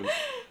that, but...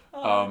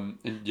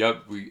 and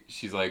yep,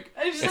 she's like,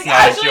 and she's it's like,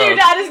 not Ashley, a joke. your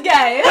dad is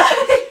gay.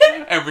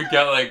 And we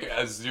get, like,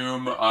 a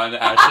zoom on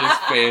Ashley's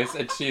face,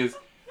 and she is,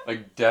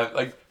 like,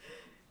 like,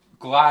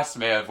 glass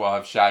may as well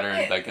have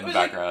shattered, like, in the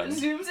background. Like,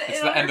 zooms it's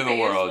in the on end her of the face,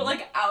 world. but,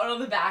 like, out of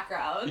the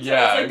background. So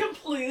yeah. it's, like,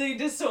 completely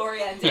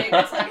disorienting.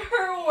 It's like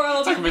her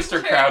world. It's like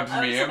Mr. Krabs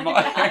meme.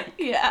 Like.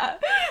 Yeah.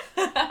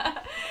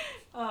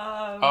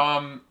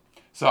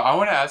 So I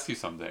want to ask you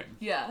something.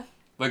 Yeah.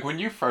 Like, when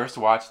you first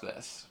watched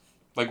this,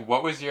 like,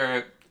 what was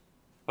your...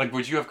 Like,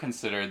 would you have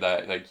considered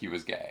that, like, he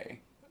was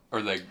gay?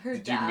 Or, like,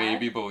 did you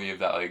maybe believe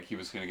that, like, he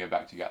was going to get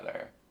back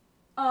together?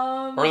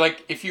 Or,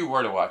 like, if you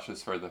were to watch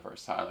this for the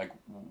first time, like,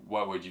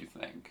 what would you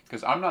think?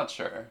 Because I'm not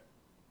sure.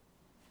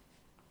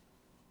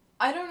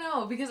 I don't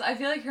know, because I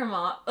feel like her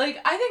mom... Like,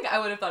 I think I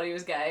would have thought he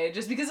was gay,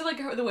 just because of, like,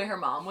 the way her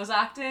mom was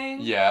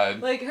acting. Yeah.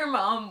 Like, her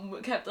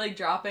mom kept, like,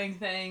 dropping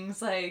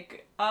things,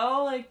 like,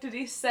 oh, like, did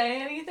he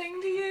say anything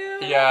to you?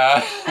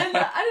 Yeah. And,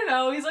 I don't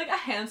know, he's, like, a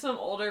handsome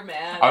older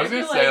man. I was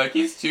gonna say, like,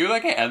 he's too,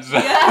 like, handsome.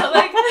 Yeah,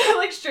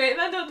 like, straight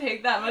men don't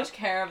take that much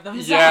care of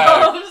themselves.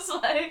 Yeah.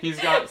 Like... He's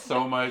got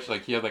so much,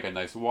 like, he had, like, a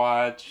nice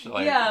watch,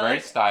 like, very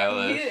like,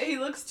 stylish. He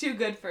looks too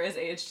good for his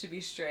age to be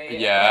straight.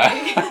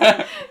 Yeah.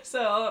 Like,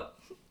 so...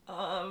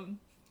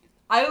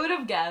 I would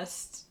have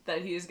guessed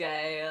that he's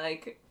gay,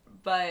 like,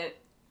 But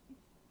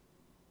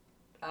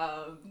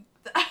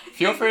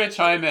feel free to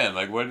chime in.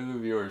 Like, what do the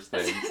viewers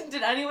think?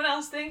 Did anyone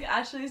else think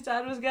Ashley's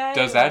dad was gay?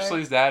 Does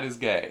Ashley's dad is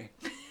gay?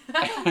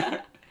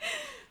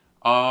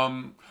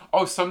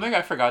 Oh, something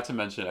I forgot to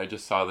mention. I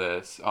just saw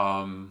this.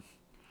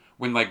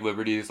 When like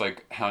Liberty's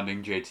like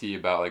hounding JT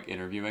about like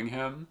interviewing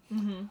him,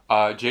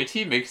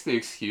 JT makes the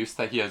excuse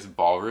that he has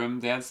ballroom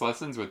dance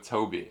lessons with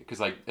Toby because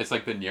like it's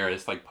like the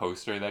nearest like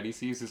poster that he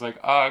sees. He's like,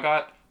 oh, I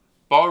got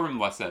ballroom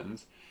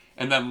lessons,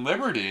 and then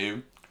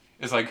Liberty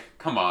is like,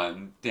 come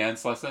on,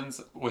 dance lessons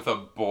with a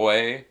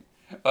boy?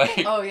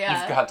 Like, oh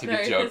yeah, you've got to be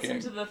joking.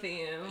 Fits into the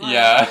theme.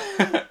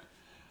 Yeah.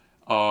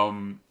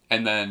 And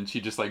then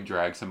she just like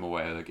drags him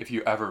away. Like, if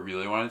you ever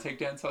really want to take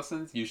dance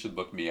lessons, you should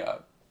look me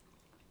up.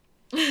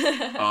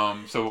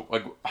 So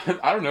like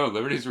I don't know,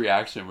 Liberty's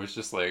reaction was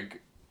just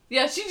like,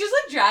 yeah, she just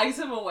like drags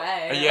him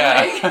away.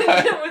 Yeah.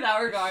 Like, without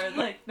regard.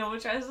 Like no one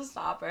tries to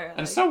stop her. Like,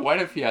 and so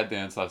what if he had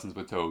dance lessons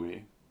with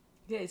Toby?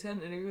 Yeah, he's got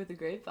an interview with the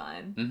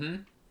Grapevine. Mm-hmm.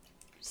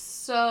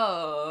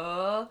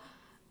 So,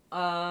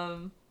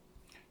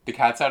 the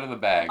cat's out of the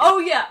bag. Oh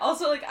yeah.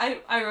 Also, like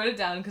I wrote it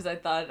down because I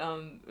thought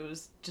it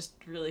was just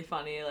really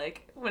funny.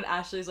 Like when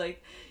Ashley's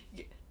like,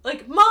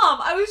 Mom,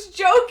 I was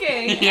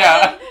joking.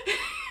 Yeah.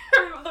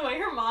 The way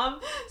her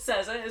mom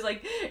says it is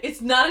like, it's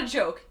not a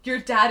joke. Your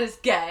dad is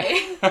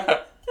gay.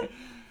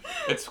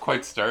 It's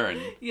quite stern.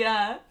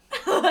 Yeah.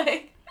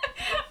 Like,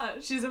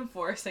 she's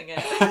enforcing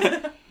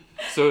it.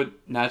 So,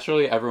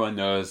 naturally, everyone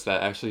knows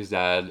that Ashley's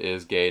dad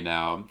is gay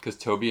now, because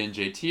Toby and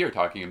JT are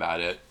talking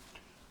about it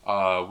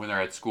when they're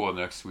at school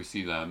next we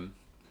see them.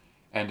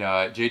 And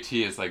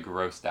JT is, like,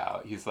 grossed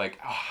out. He's like,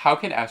 oh, how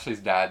can Ashley's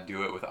dad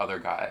do it with other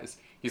guys?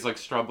 He's, like,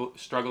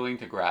 struggling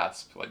to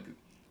grasp, like,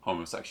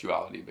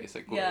 homosexuality,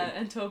 basically. Yeah,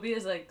 and Toby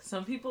is like,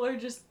 some people are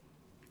just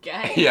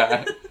gay.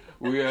 Yeah.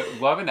 We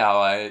love an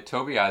ally.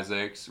 Toby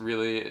Isaacs,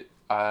 really,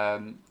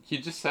 he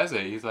just says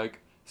it. He's like,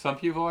 some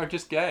people are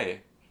just gay.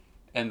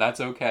 And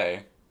that's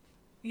okay.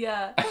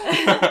 Yeah.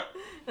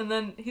 And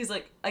then he's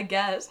like, I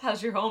guess,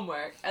 how's your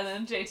homework? And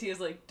then JT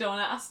is like, don't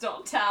ask,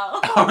 don't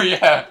tell. Oh,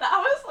 yeah.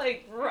 That was,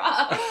 like,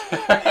 rough.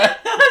 That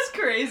was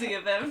crazy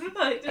of him.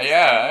 Like,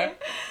 yeah.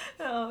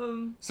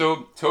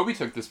 So Toby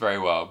took this very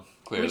well,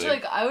 clearly. Which,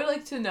 like, I would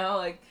like to know,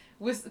 like,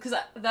 because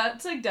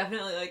that's, like,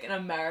 definitely, like, an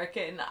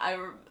American,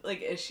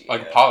 issue.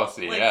 Like,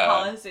 policy, like, yeah.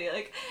 policy,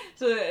 like,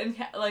 so, and,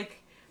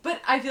 like,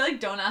 but I feel like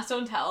don't ask,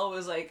 don't tell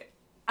was, like,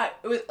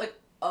 it was, like,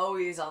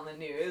 always on the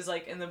news,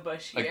 like, in the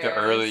Bush years. Like, the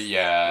early,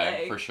 yeah,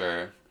 like, for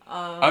sure.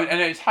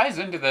 And it ties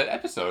into the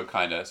episode,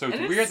 kind of, so it's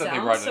weird that they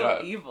brought it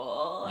up.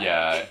 Evil. Like,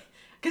 yeah.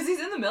 Because he's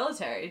in the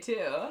military,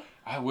 too.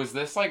 Was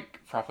this, like,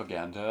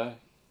 propaganda?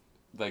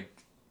 Like,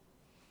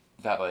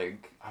 that,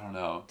 like, I don't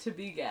know. To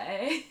be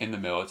gay. In the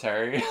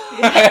military?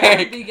 Yeah,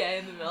 like, to be gay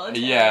in the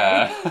military.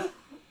 Yeah.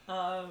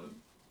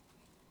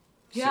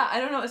 Yeah, I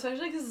don't know,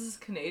 especially because this is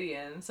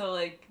Canadian, so,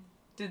 like,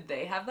 did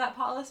they have that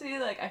policy?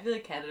 Like, I feel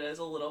like Canada is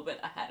a little bit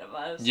ahead of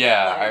us.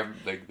 Yeah,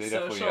 they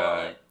definitely,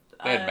 social,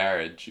 they had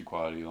marriage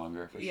equality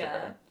longer, for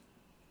yeah.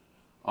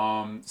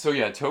 sure. So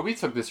yeah, Toby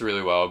took this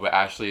really well, but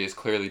Ashley is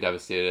clearly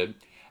devastated.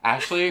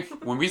 Ashley,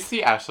 when we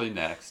see Ashley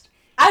next...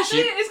 Ashley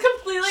is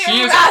completely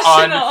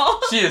irrational.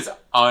 She is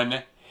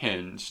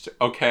unhinged,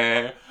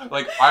 okay?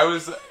 Like, I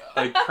was,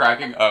 like,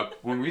 cracking up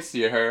when we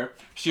see her.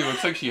 She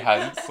looks like she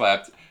hasn't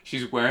slept.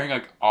 She's wearing,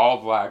 like, all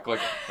black,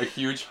 like, a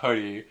huge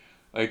hoodie.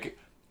 Like,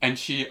 and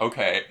she's,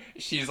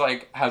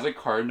 like, has a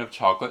carton of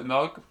chocolate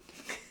milk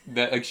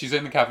that, like, she's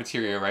in the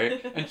cafeteria,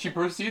 right? And she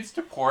proceeds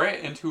to pour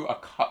it into a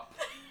cup.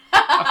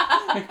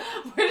 Like,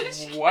 where did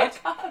she what? get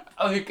a cup?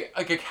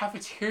 Like a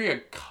cafeteria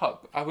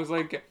cup. I was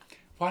like,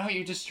 why don't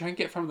you just drink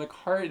it from the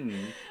carton?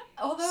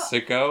 Although,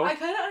 sicko. I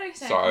kind of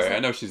understand. Sorry, like, I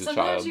know she's a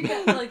sometimes child. you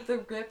get, like, the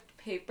ripped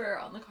paper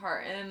on the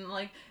carton.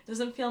 Like, it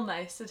doesn't feel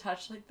nice to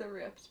touch, like, the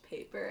ripped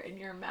paper in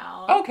your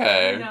mouth.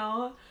 Okay. You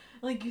know?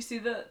 Like, you see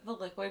the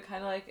liquid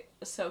kind of, like,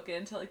 soak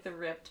into, like, the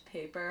ripped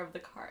paper of the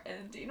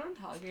carton. Do you know what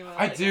I'm talking about?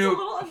 I like, do. It's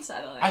a little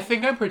unsettling. I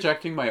think I'm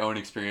projecting my own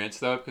experience,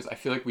 though, because I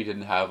feel like we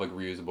didn't have, like,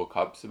 reusable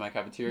cups in my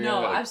cafeteria.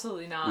 No, like,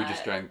 absolutely not. We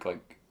just drank,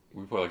 like,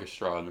 we put, like, a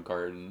straw in the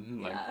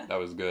carton. Like, Yeah. that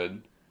was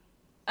good.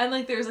 And,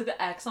 like, there's, like,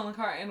 the X on the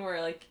carton where,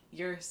 like,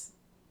 you're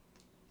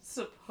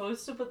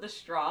supposed to put the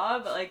straw,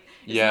 but, like,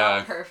 it's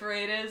not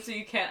perforated, so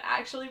you can't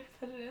actually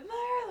put it in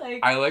there. Like,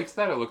 I liked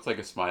that it looked like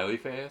a smiley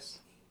face.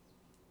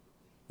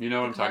 You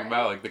know what I'm talking carton?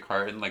 about? Like, the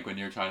carton, like, when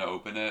you're trying to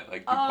open it,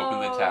 like, you open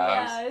the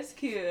tabs. Yeah, it's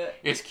cute.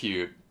 It's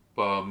cute.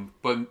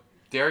 But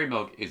dairy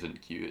milk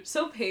isn't cute.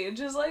 So Paige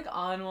is, like,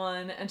 on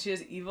one, and she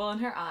has evil in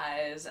her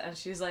eyes, and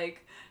she's,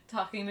 like,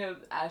 talking to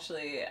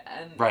Ashley,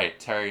 and... Right,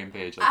 Terry and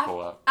Paige, like,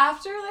 pull up.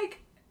 After, like...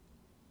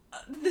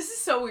 This is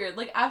so weird.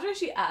 Like, after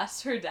she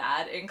asked her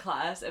dad in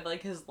class if,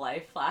 like, his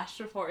life flashed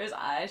before his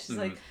eyes, she's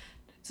like,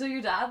 so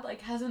your dad,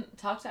 like, hasn't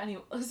talked to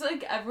anyone... Because,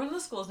 like, everyone in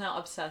the school is now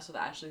obsessed with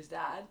Ashley's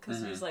dad,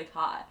 because he's, like,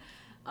 hot.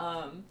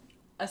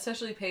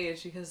 Especially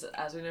Paige, because,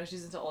 as we know,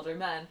 she's into older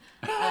men.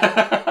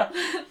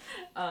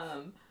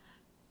 And,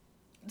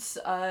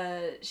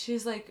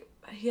 she's like,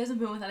 he hasn't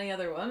been with any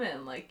other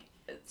women. Like,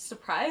 it's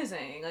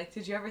surprising. Like,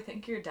 did you ever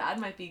think your dad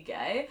might be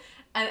gay?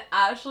 And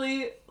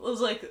Ashley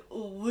was like,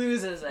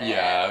 loses it.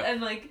 Yeah.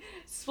 And like,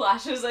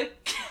 splashes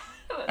like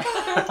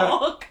a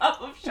whole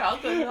cup of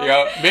chocolate milk.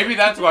 Yeah, maybe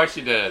that's why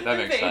she did it. That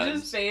in makes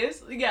Paige's sense.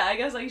 face. Yeah, I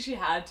guess like she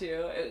had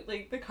to.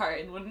 Like the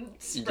carton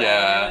wouldn't spread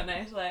Yeah. in a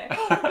nice way.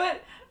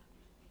 But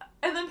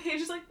and then Paige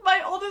is like,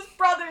 my oldest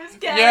brother is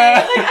gay.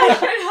 Yeah. Like I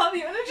tried to help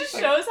you, and it just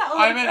shows how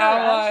like I'm an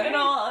ally.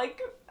 irrational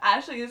like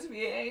Ashley is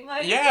being.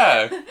 Like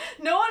Yeah.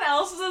 no one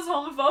else is as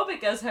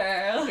homophobic as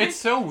her. Like, It's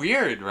so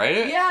weird,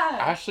 right? Yeah.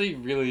 Ashley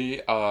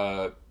really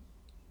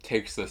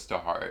takes this to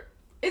heart.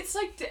 It's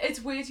like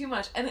it's way too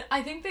much, and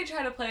I think they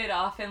try to play it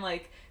off in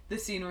like the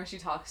scene where she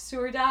talks to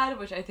her dad,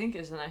 which I think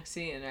is the next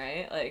scene,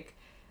 right? Like,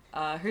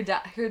 her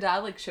dad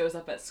like shows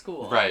up at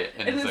school, Right,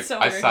 and it's it's so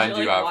like, I weird. signed She's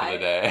you like, out why? for the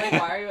day.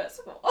 Like, why are you at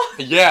school?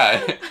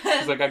 Yeah.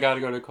 She's like, I gotta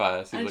go to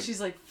class. He's and like, she's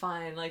like,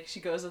 fine. Like she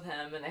goes with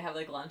him, and they have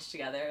like lunch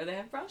together. Or they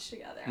have brunch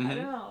together. I Mhm.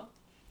 don't know.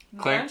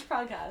 Claire? Brunch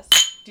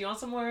podcast. Do you want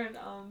some more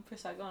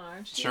prosecco and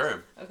orange juice?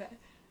 Sure. Okay.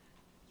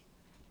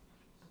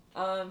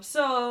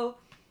 So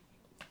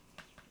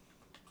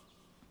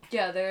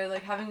yeah, they're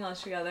like having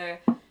lunch together,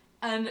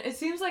 and it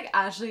seems like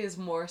Ashley is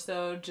more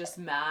so just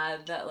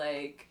mad that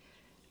like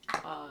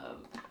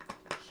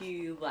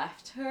he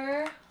left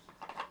her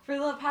for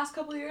the past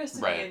couple of years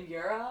to Right. be in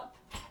Europe.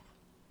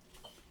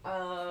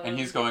 and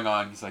he's going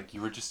on, he's like,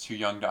 you were just too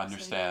young to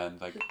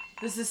understand. Like,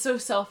 this is so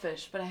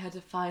selfish, but I had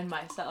to find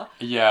myself.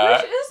 yeah.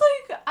 Which is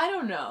like, I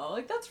don't know,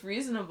 like that's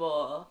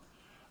reasonable.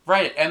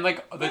 Right, and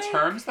like the Like-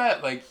 terms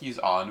that like he's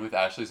on with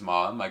Ashley's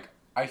mom, like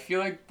I feel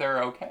like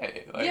they're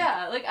okay. Like,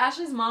 Yeah, like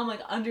Ashley's mom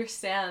like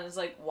understands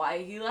like why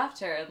he left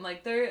her, and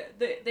like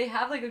they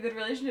have like a good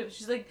relationship.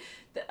 She's like,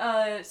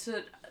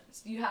 so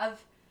you have,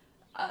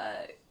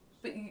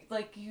 but you,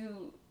 like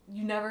you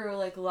never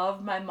like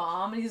loved my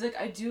mom, and he's like,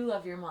 I do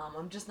love your mom,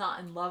 I'm just not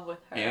in love with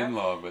her. in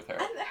love with her.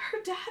 And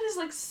her dad is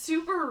like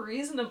super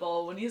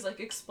reasonable when he's like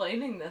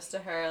explaining this to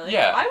her. Like,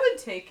 Yeah. I would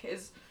take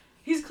his.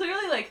 He's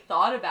clearly like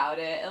thought about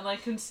it and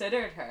like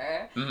considered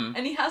her, Mhm.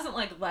 and he hasn't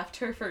like left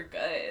her for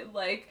good.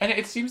 Like, And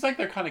it seems like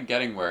they're kind of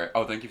getting where.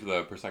 Oh, thank you for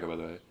the prosecco, by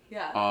the way.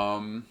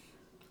 yeah.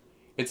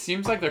 It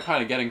seems like they're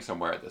kind of getting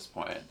somewhere at this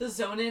point. The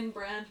Zonin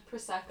brand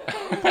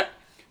prosecco.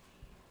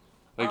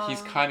 Like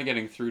he's kind of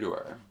getting through to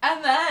her.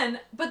 And then,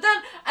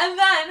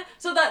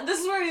 so that this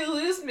is where you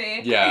lose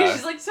me. Yeah. Because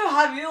she's like, so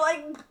have you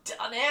like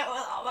done it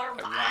with other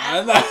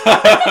men?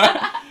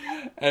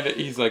 And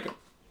he's like,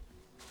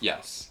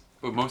 yes,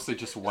 but mostly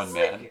just one It's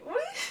man, like,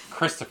 what?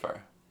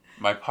 Christopher,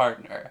 my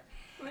partner.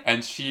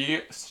 And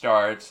she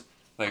starts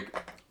like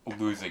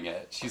losing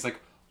it. She's like,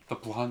 the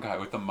blonde guy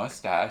with the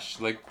mustache,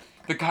 like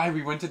the guy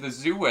we went to the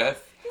zoo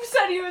with. You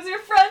said he was your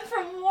friend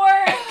from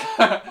work.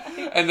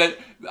 And then,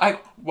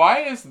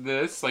 why is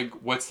this like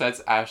what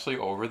sets Ashley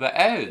over the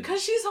edge?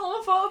 Because she's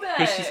homophobic.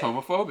 Because she's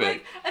homophobic.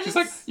 Like, and She's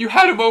like, it's- you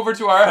had him over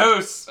to our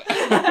house.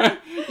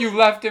 You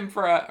left him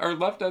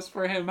left us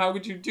for him. How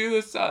could you do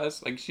this to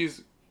us? Like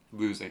she's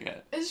losing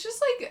it. It's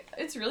just like,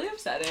 it's really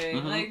upsetting.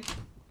 Mhm. Like,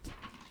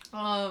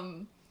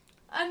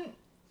 and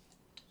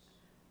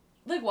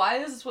like, why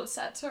is this what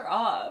sets her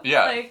up?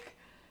 Yeah.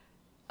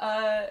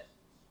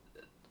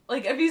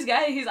 Like, if he's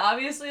gay, he's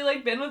obviously,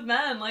 like, been with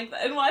men. Like,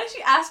 and why did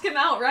she ask him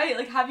outright?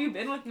 Like, have you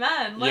been with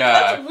men? Like,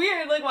 Yeah. that's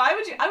weird. Like, why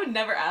would you? I would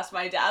never ask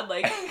my dad,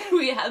 like, who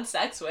he had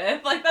sex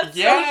with. Like, that's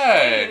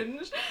Yeah. so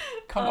strange.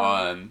 Come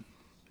on.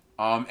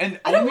 And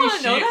I don't only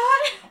want to know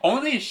that.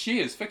 only she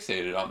is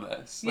fixated on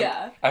this. Like,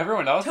 Yeah.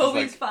 Everyone else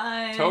Toby's is like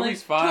fine. Toby's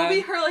like, fine.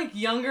 Toby, her, like,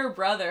 younger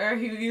brother,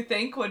 who you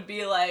think would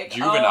be, like,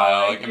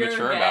 Juvenile, oh, like, you're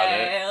immature about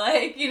gay.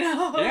 Like, you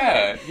know?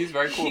 Yeah, he's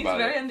very cool He's about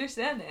very it.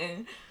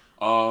 understanding.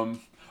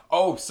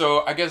 Oh,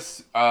 so I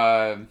guess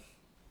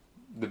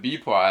the B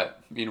plot.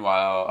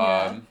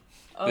 Meanwhile,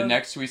 the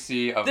next we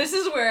see of This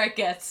is where it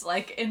gets,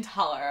 like,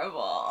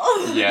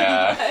 intolerable.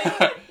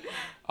 yeah.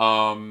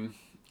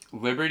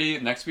 Liberty.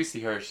 Next we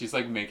see her. She's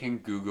like making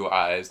goo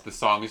eyes. The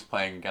song is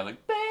playing again,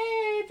 like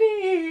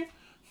baby.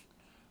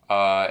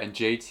 And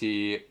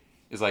JT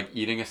is like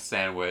eating a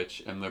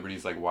sandwich, and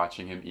Liberty's like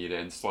watching him eat it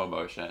in slow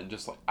motion,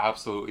 just like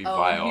absolutely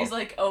vile. And he's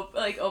like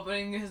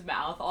opening his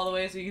mouth all the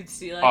way so you can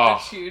see like Oh. the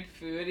chewed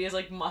food. He has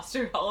like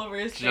mustard all over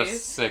his Just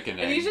face. sickening.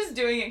 And he's just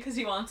doing it because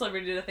he wants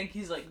Liberty to think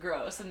he's like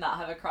gross and not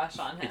have a crush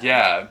on him.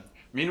 Yeah.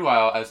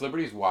 Meanwhile, as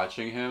Liberty's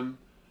watching him,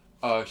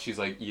 she's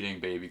like eating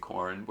baby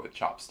corn with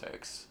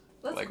chopsticks.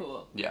 That's like,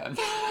 cool. Yeah. And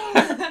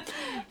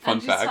Fun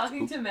she's fact.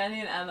 talking to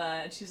Manny and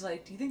Emma, and she's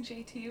like, "Do you think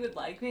JT would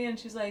like me?" And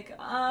she's like,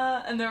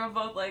 and they're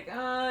both like,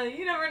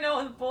 you never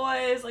know with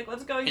boys, like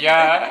what's going through their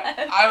Yeah,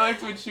 head." I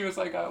liked when she was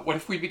like, what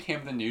if we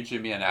became the new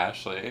Jimmy and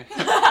Ashley?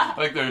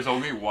 Like, there's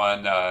only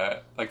one,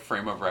 like,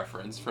 frame of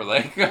reference for,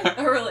 like...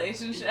 A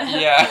relationship.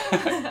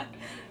 Yeah.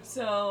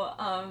 So,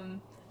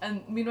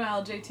 and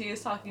meanwhile, JT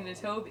is talking to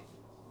Toby,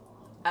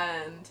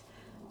 and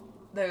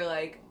they're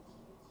like,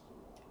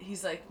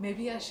 he's like,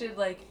 maybe I should,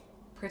 like,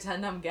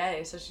 pretend I'm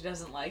gay so she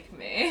doesn't like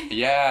me.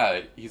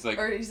 Yeah, he's like,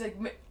 Or he's like,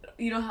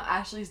 you know how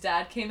Ashley's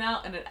dad came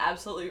out and it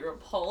absolutely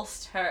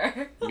repulsed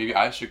her? maybe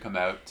I should come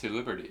out to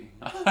Liberty.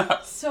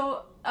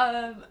 So,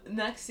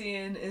 next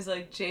scene is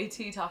like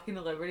JT talking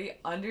to Liberty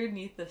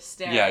underneath the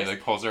stairs. Yeah, he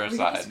like pulls her We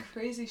aside. get this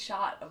crazy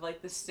shot of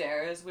like the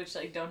stairs, which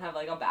like don't have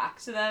like a back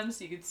to them,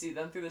 so you can see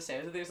them through the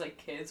stairs. But there's like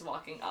kids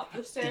walking up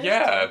the stairs.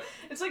 Yeah. Too.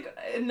 It's like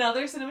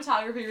another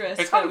cinematography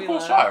risk. It's kind of a cool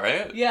shot,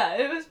 right? Yeah,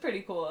 it was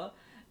pretty cool.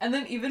 And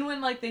then even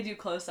when like they do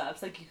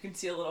close-ups, like you can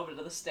see a little bit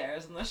of the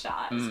stairs in the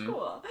shot. It's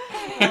cool.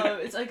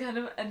 It's like kind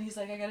of, and he's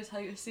like, I gotta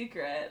tell you a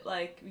secret.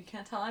 Like you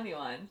can't tell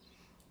anyone.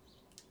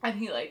 And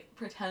he like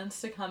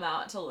pretends to come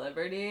out to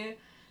Liberty,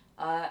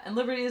 and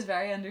Liberty is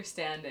very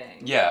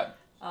understanding. Yeah,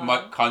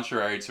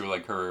 contrary to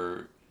like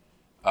her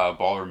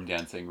ballroom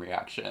dancing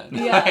reaction.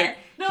 Yeah, like,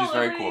 no, she's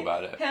very Liberty cool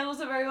about it. Handles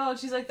it very well.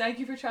 She's like, "Thank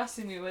you for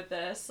trusting me with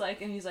this."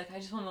 Like, and he's like, "I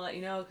just want to let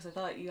you know because I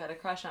thought you had a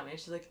crush on me." And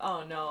she's like,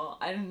 "Oh no,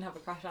 I didn't have a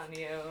crush on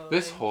you."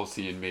 This like, whole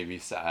scene made me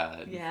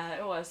sad. Yeah,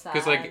 it was sad.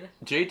 Because like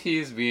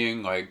JT's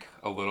being like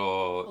a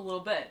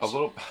little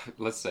bitch.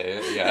 Let's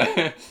say it.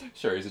 Yeah,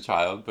 sure, he's a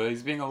child, but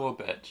he's being a little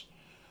bitch.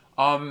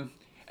 And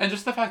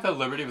just the fact that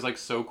Liberty was like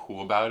so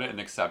cool about it and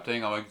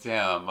accepting, I'm like,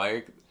 damn,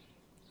 like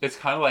it's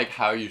kind of like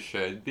how you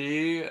should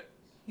be.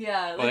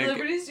 Yeah, like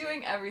Liberty's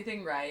doing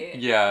everything right.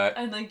 Yeah.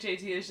 And like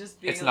JT is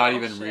just being it's a not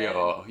little even shit.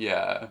 real.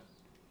 Yeah.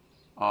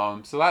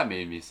 So that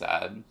made me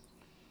sad.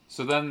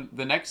 So then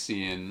the next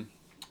scene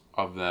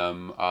of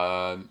them,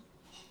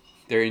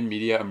 they're in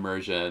media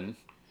immersion,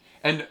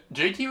 and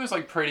JT was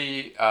like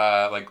pretty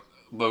like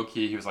low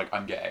key. He was like,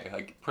 I'm gay,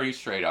 like pretty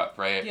straight up,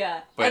 right? Yeah.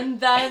 But, and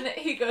then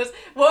he goes,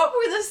 what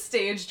were the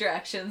stage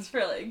directions for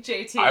like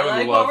JT? I would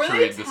like love what to were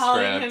they read the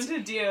telling him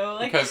script. to do?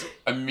 Like, because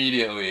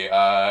immediately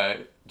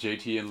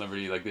JT and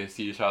Liberty, like, they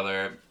see each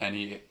other, and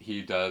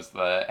he does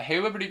the, hey,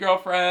 Liberty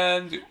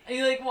girlfriend.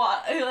 He like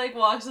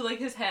walks with like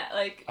his hand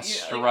like A you know,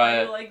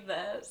 strut. like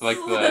this. Like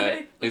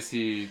the is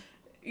he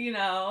you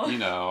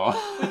know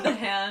with the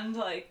hand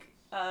like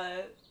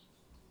how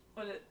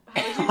would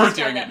you We're describe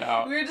doing that? it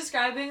now. We were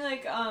describing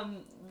like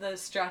the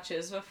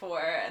stretches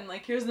before, and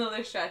like here's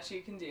another stretch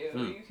you can do.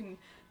 You can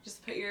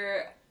just put your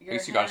At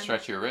least you hand, gotta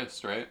stretch your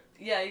wrist, right?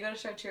 Yeah, you gotta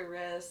stretch your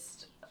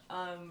wrist.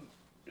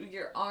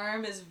 Your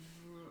arm is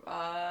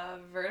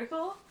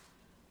vertical,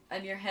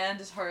 and your hand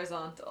is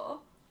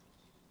horizontal.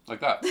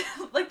 Like that.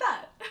 Like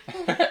that.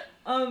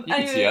 You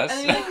can see us. And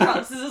he like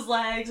crosses his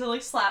legs and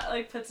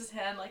like puts his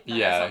hand like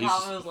that on he's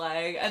top of his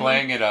leg. And,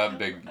 playing like, it up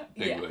bigly.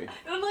 Yeah. And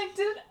I'm like,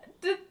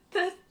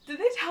 did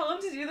they tell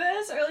him to do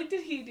this, or like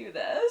did he do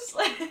this?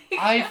 Like,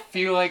 I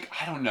feel like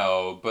I don't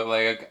know, but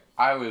like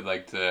I would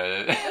like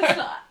to.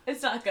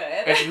 It's not good.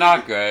 It's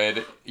not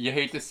good. You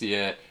hate to see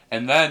it,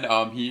 and then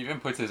he even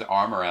puts his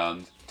arm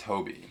around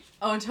Toby.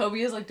 Oh, and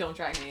Toby is like, don't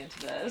drag me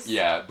into this.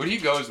 Yeah, but he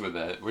goes with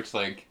it, which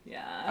like.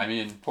 Yeah. I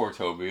mean, poor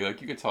Toby.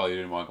 Like you could tell he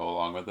didn't want to go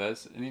along with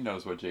this, and he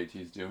knows what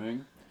JT's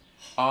doing.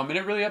 And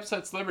it really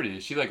upsets Liberty.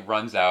 She like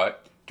runs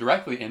out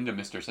directly into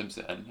Mr.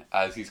 Simpson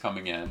as he's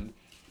coming in.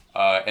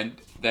 And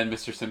then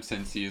Mr.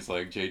 Simpson sees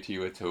like JT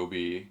with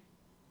Toby,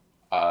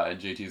 and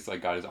JT's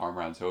like got his arm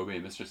around Toby,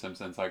 and Mr.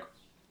 Simpson's like,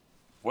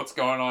 "What's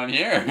going on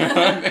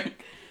here?"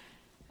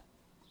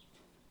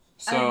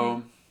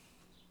 So.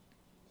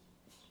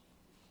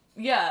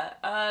 Yeah.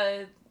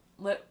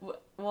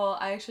 Well,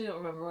 I actually don't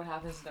remember what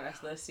happens in the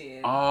rest of the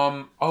scene.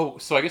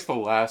 So I guess the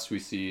last we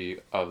see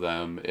of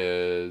them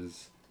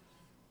is.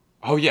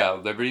 Oh yeah,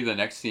 Liberty. The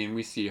next scene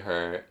we see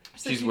her.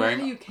 So she's you wearing.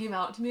 Know how you came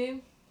out to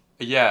me.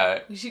 Yeah.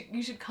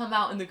 You should come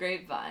out in the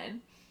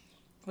grapevine.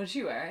 What is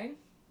she wearing?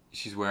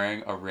 She's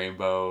wearing a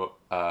rainbow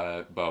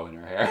bow in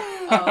her hair.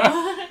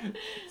 Oh.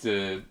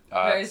 To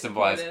symbolize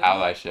supportive.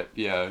 allyship.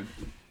 Yeah.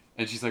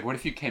 And she's like, what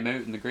if you came out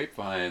in the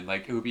grapevine?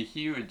 Like, it would be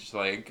huge.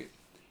 Like,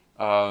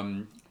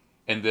 and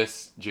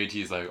this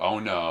JT's like, oh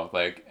no.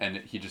 Like, and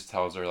he just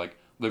tells her, like,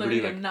 Liberty,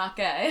 like, I'm not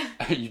gay.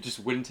 you just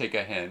wouldn't take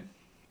a hint.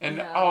 And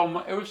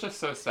Yeah. it was just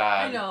so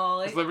sad. I know,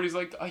 like, 'cause Liberty's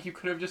like, oh, you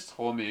could have just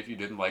told me if you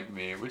didn't like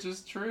me, which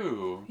is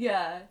true.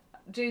 yeah,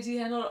 JT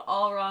handled it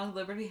all wrong.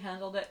 Liberty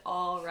handled it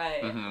all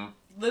right. Mm-hmm.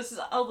 This is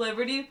a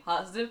Liberty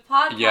positive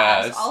podcast.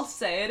 Yes. I'll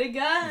say it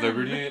again.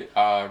 Liberty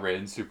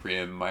reigns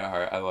supreme in my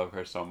heart. I love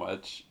her so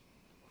much.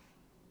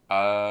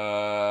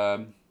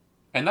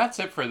 And that's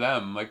it for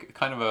them. Like,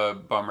 kind of a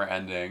bummer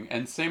ending.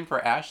 And same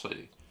for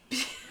Ashley.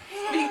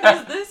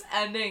 Because this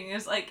ending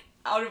is like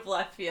out of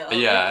left field.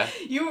 Yeah.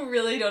 Like, you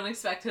really don't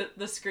expect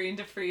the screen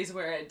to freeze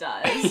where it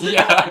does.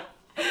 Yeah.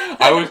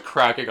 I was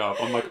cracking up.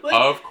 I'm like,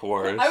 of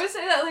course. I would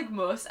say that like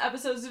most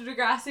episodes of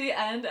Degrassi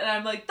end, and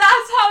I'm like,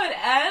 that's how it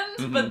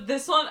ends. Mm-hmm. But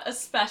this one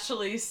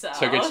especially so.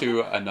 Took it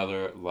to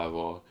another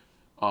level.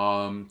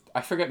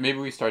 I forget. Maybe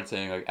we started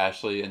saying like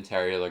Ashley and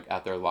Terry like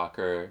at their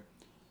locker.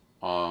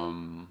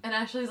 And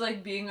Ashley's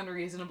like being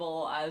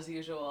unreasonable as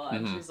usual,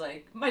 and Mm-hmm. she's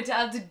like, "My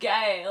dad's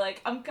gay.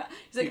 Like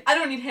He's like, I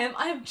don't need him.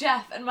 I have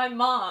Jeff and my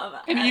mom,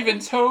 and even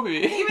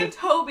Toby. even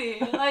Toby.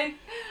 Like,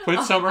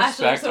 Put some Ashley's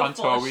respect so on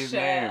full of Toby's shit.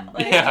 name.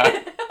 Like,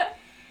 Yeah.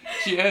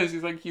 She is.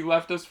 He's like, he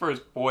left us for his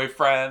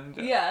boyfriend.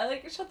 Yeah,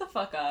 like shut the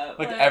fuck up.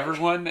 Like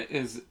everyone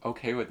is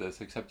okay with this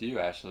except you,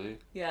 Ashley.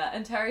 Yeah,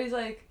 and Terry's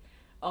like,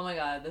 oh my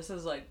god, this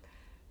is like,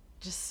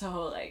 just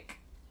so like,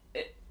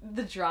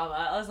 the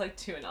drama was like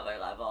to another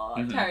level.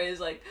 Mm-hmm. Terry's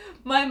like,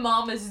 my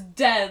mom is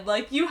dead.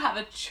 Like, you have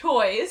a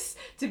choice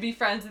to be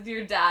friends with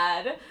your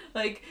dad.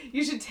 Like,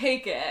 you should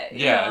take it.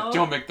 You know?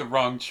 Don't make the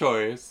wrong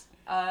choice.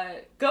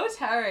 Go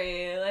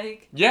Terry.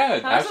 Like, yeah,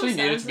 Ashley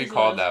needed to be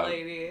called out.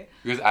 Lady.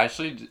 Because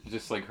Ashley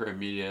just like her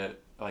immediate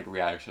like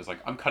reaction was like,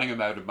 I'm cutting him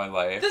out of my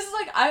life. This is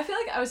like, I feel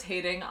like I was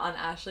hating on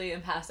Ashley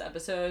in past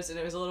episodes and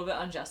it was a little bit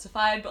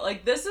unjustified, but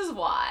like this is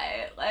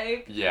why.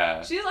 Like,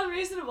 yeah, she's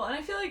unreasonable, and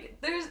I feel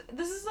like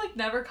this is like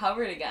never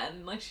covered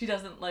again. Like, she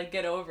doesn't like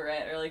get over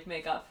it or like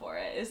make up for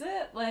it. Is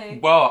it?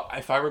 Like, well,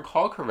 if I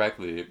recall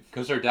correctly,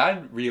 because her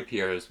dad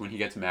reappears when he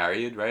gets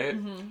married, right?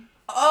 Mm-hmm.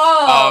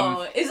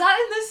 Oh, is that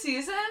in this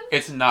season?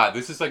 It's not.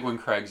 This is like when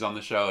Craig's on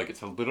the show. Like,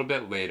 it's a little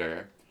bit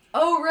later.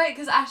 Oh, right,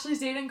 because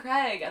Ashley's dating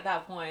Craig at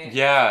that point.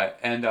 Yeah,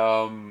 and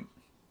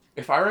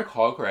if I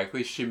recall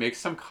correctly, she makes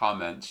some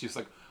comment. She's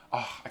like,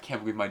 oh, I can't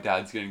believe my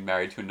dad's getting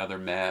married to another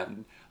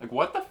man. Like,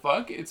 what the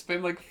fuck? It's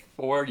been like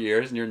 4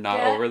 years and you're not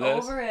Get over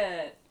this? over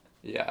it.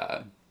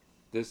 Yeah.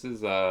 This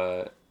is,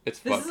 it's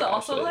This fuck is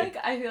also, Ashley. like,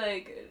 I feel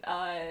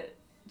like,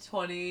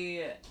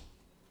 20,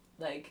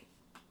 like,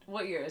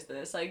 what year is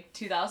this? Like,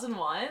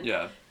 2001?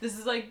 Yeah. This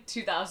is, like,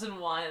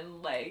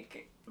 2001,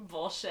 like,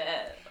 bullshit.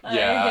 Like,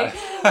 Yeah.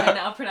 I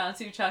now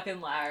pronounce you Chuck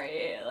and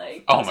Larry.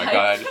 Like, Oh my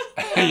god.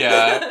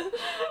 Yeah.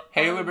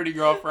 Hey, Liberty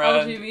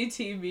girlfriend.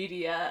 LGBT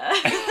media.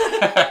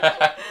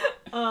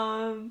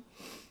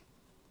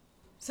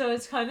 So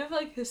it's kind of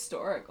like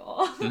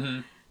historical.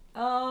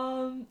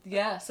 Mm-hmm.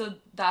 Yeah, so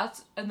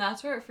that's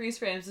where it freeze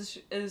frames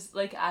is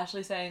like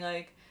Ashley saying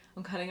like,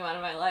 I'm cutting him out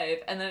of my life,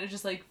 and then it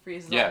just like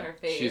freezes on her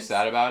face. She's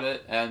sad about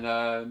it, and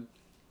I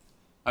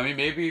mean,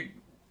 maybe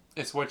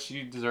it's what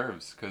she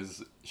deserves,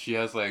 because she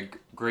has like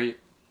a great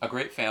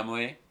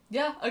family.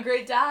 Yeah, a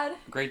great dad.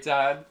 Great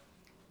dad.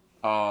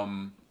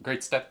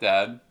 Great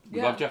stepdad.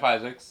 We love Jeff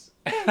Isaacs.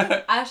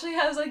 Ashley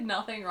has like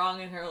nothing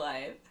wrong in her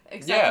life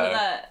except for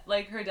that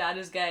like her dad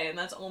is gay, and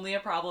that's only a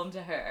problem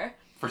to her.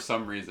 For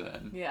some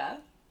reason. Yeah.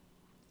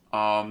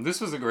 This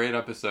was a great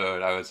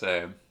episode, I would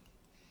say.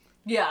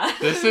 Yeah.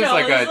 This is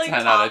like a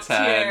 10 out of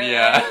 10. Tier.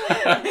 Yeah.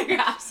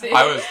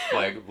 I was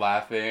like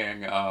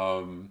laughing.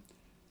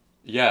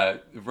 Yeah,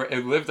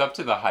 it lived up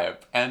to the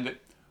hype. And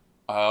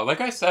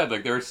like I said,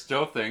 like there are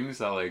still things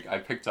that like I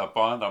picked up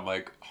on. I'm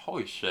like,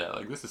 holy shit,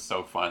 like this is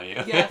so funny.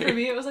 Yeah, for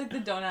me it was like the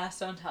don't ask,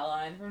 don't tell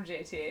line from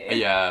JT.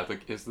 Yeah,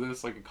 like is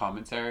this like a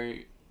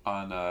commentary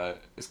on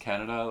is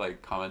Canada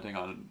like commenting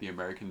on the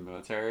American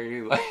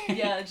military? Like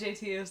yeah,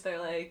 JT is their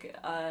like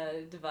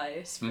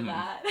device for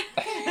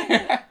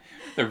that.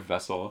 Their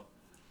vessel.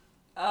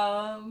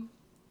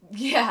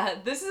 Yeah,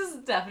 this is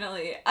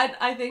definitely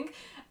I think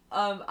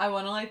I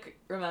want to like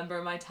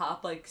remember my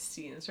top like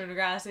scenes from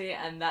Degrassi,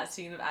 and that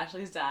scene of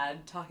Ashley's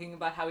dad talking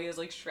about how he has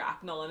like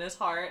shrapnel in his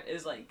heart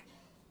is like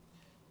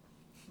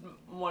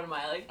one of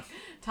my like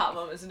top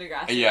moments in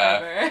Degrassi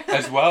ever.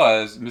 As well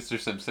as Mr.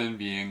 Simpson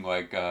being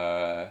like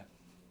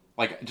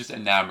just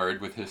enamored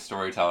with his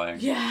storytelling.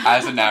 Yeah.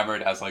 As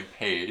enamored as like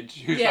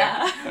Paige. Who's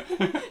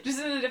like... just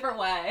in a different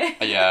way.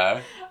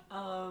 Yeah.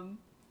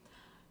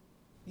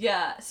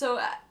 Yeah,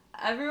 so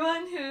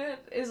everyone who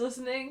is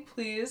listening,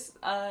 please,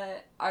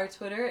 our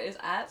Twitter is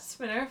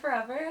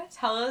 @SpinnerForever.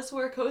 Tell us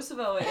where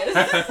Kosovo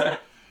is.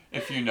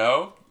 If you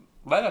know,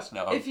 let us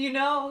know. If you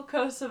know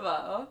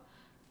Kosovo.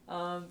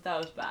 That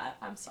was bad.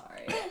 I'm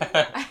sorry.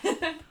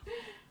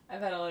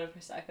 I've had a lot of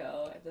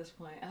Prosecco at this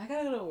point, and I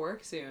gotta go to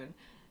work soon.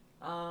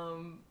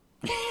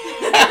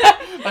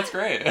 That's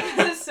great.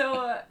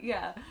 So,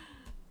 yeah.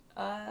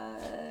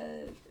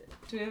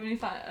 Do we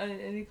have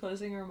any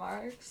closing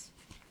remarks?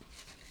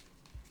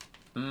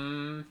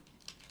 No,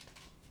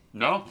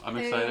 I'm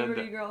excited. Hey,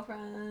 Liberty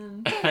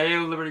girlfriend. Hey,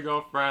 Liberty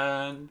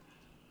girlfriend.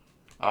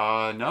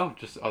 No,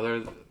 just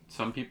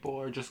some people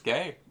are just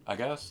gay, I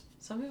guess.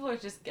 Some people are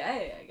just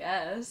gay, I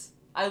guess.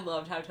 I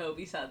loved how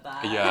Toby said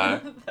that. Yeah.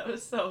 That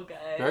was so good.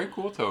 Very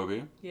cool,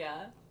 Toby.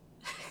 Yeah.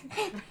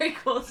 Very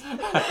cool.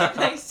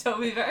 Thanks,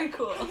 Toby. Very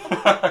cool.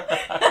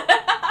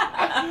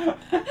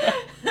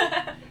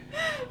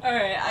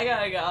 Alright, I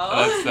gotta go.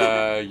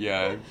 That's,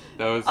 yeah.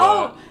 That was,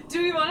 Oh!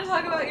 Do we want to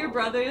talk about your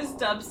brother's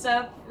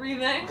dubstep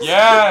remix?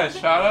 Yeah!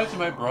 Shout out to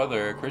my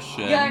brother,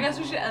 Christian. Yeah, I guess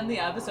we should end the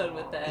episode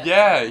with it.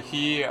 Yeah,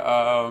 he,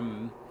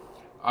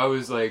 I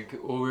was like,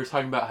 well, we were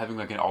talking about having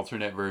like an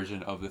alternate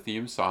version of the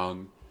theme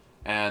song,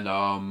 and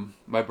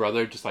my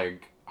brother just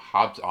like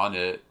hopped on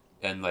it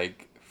and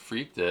like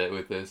freaked it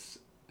with this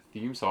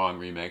theme song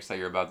remix that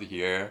you're about to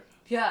hear.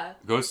 Yeah.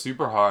 It goes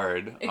super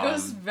hard. It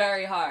goes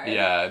very hard.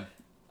 Yeah.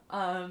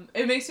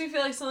 It makes me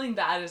feel like something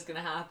bad is gonna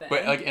happen.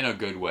 But like in a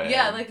good way.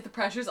 Yeah, like the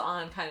pressure's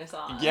on kind of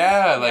song.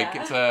 Yeah, like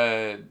it's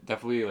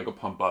definitely like a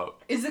pump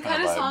up. Is the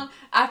kind of song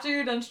after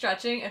you're done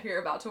stretching, if you're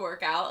about to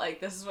work out, like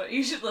this is what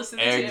you should listen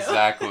to.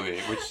 Exactly,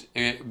 which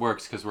it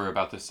works because we're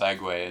about to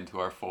segue into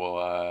our full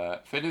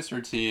fitness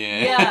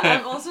routine. Yeah,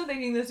 I'm also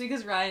thinking this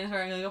because Ryan is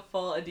wearing like a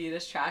full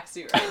Adidas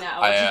tracksuit right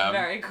now, which is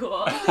very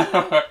cool.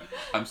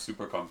 I'm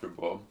super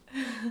comfortable.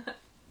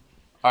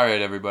 All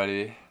right,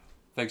 everybody.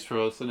 Thanks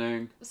for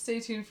listening. Stay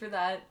tuned for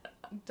that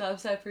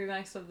dubstep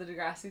remix of the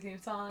Degrassi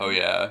theme song. Oh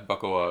yeah,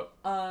 buckle up.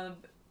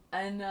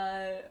 And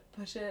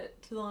push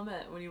it to the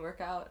limit when you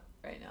work out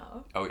right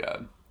now. Oh yeah.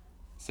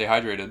 Stay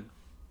hydrated.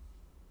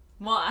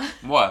 Moi.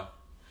 Moi.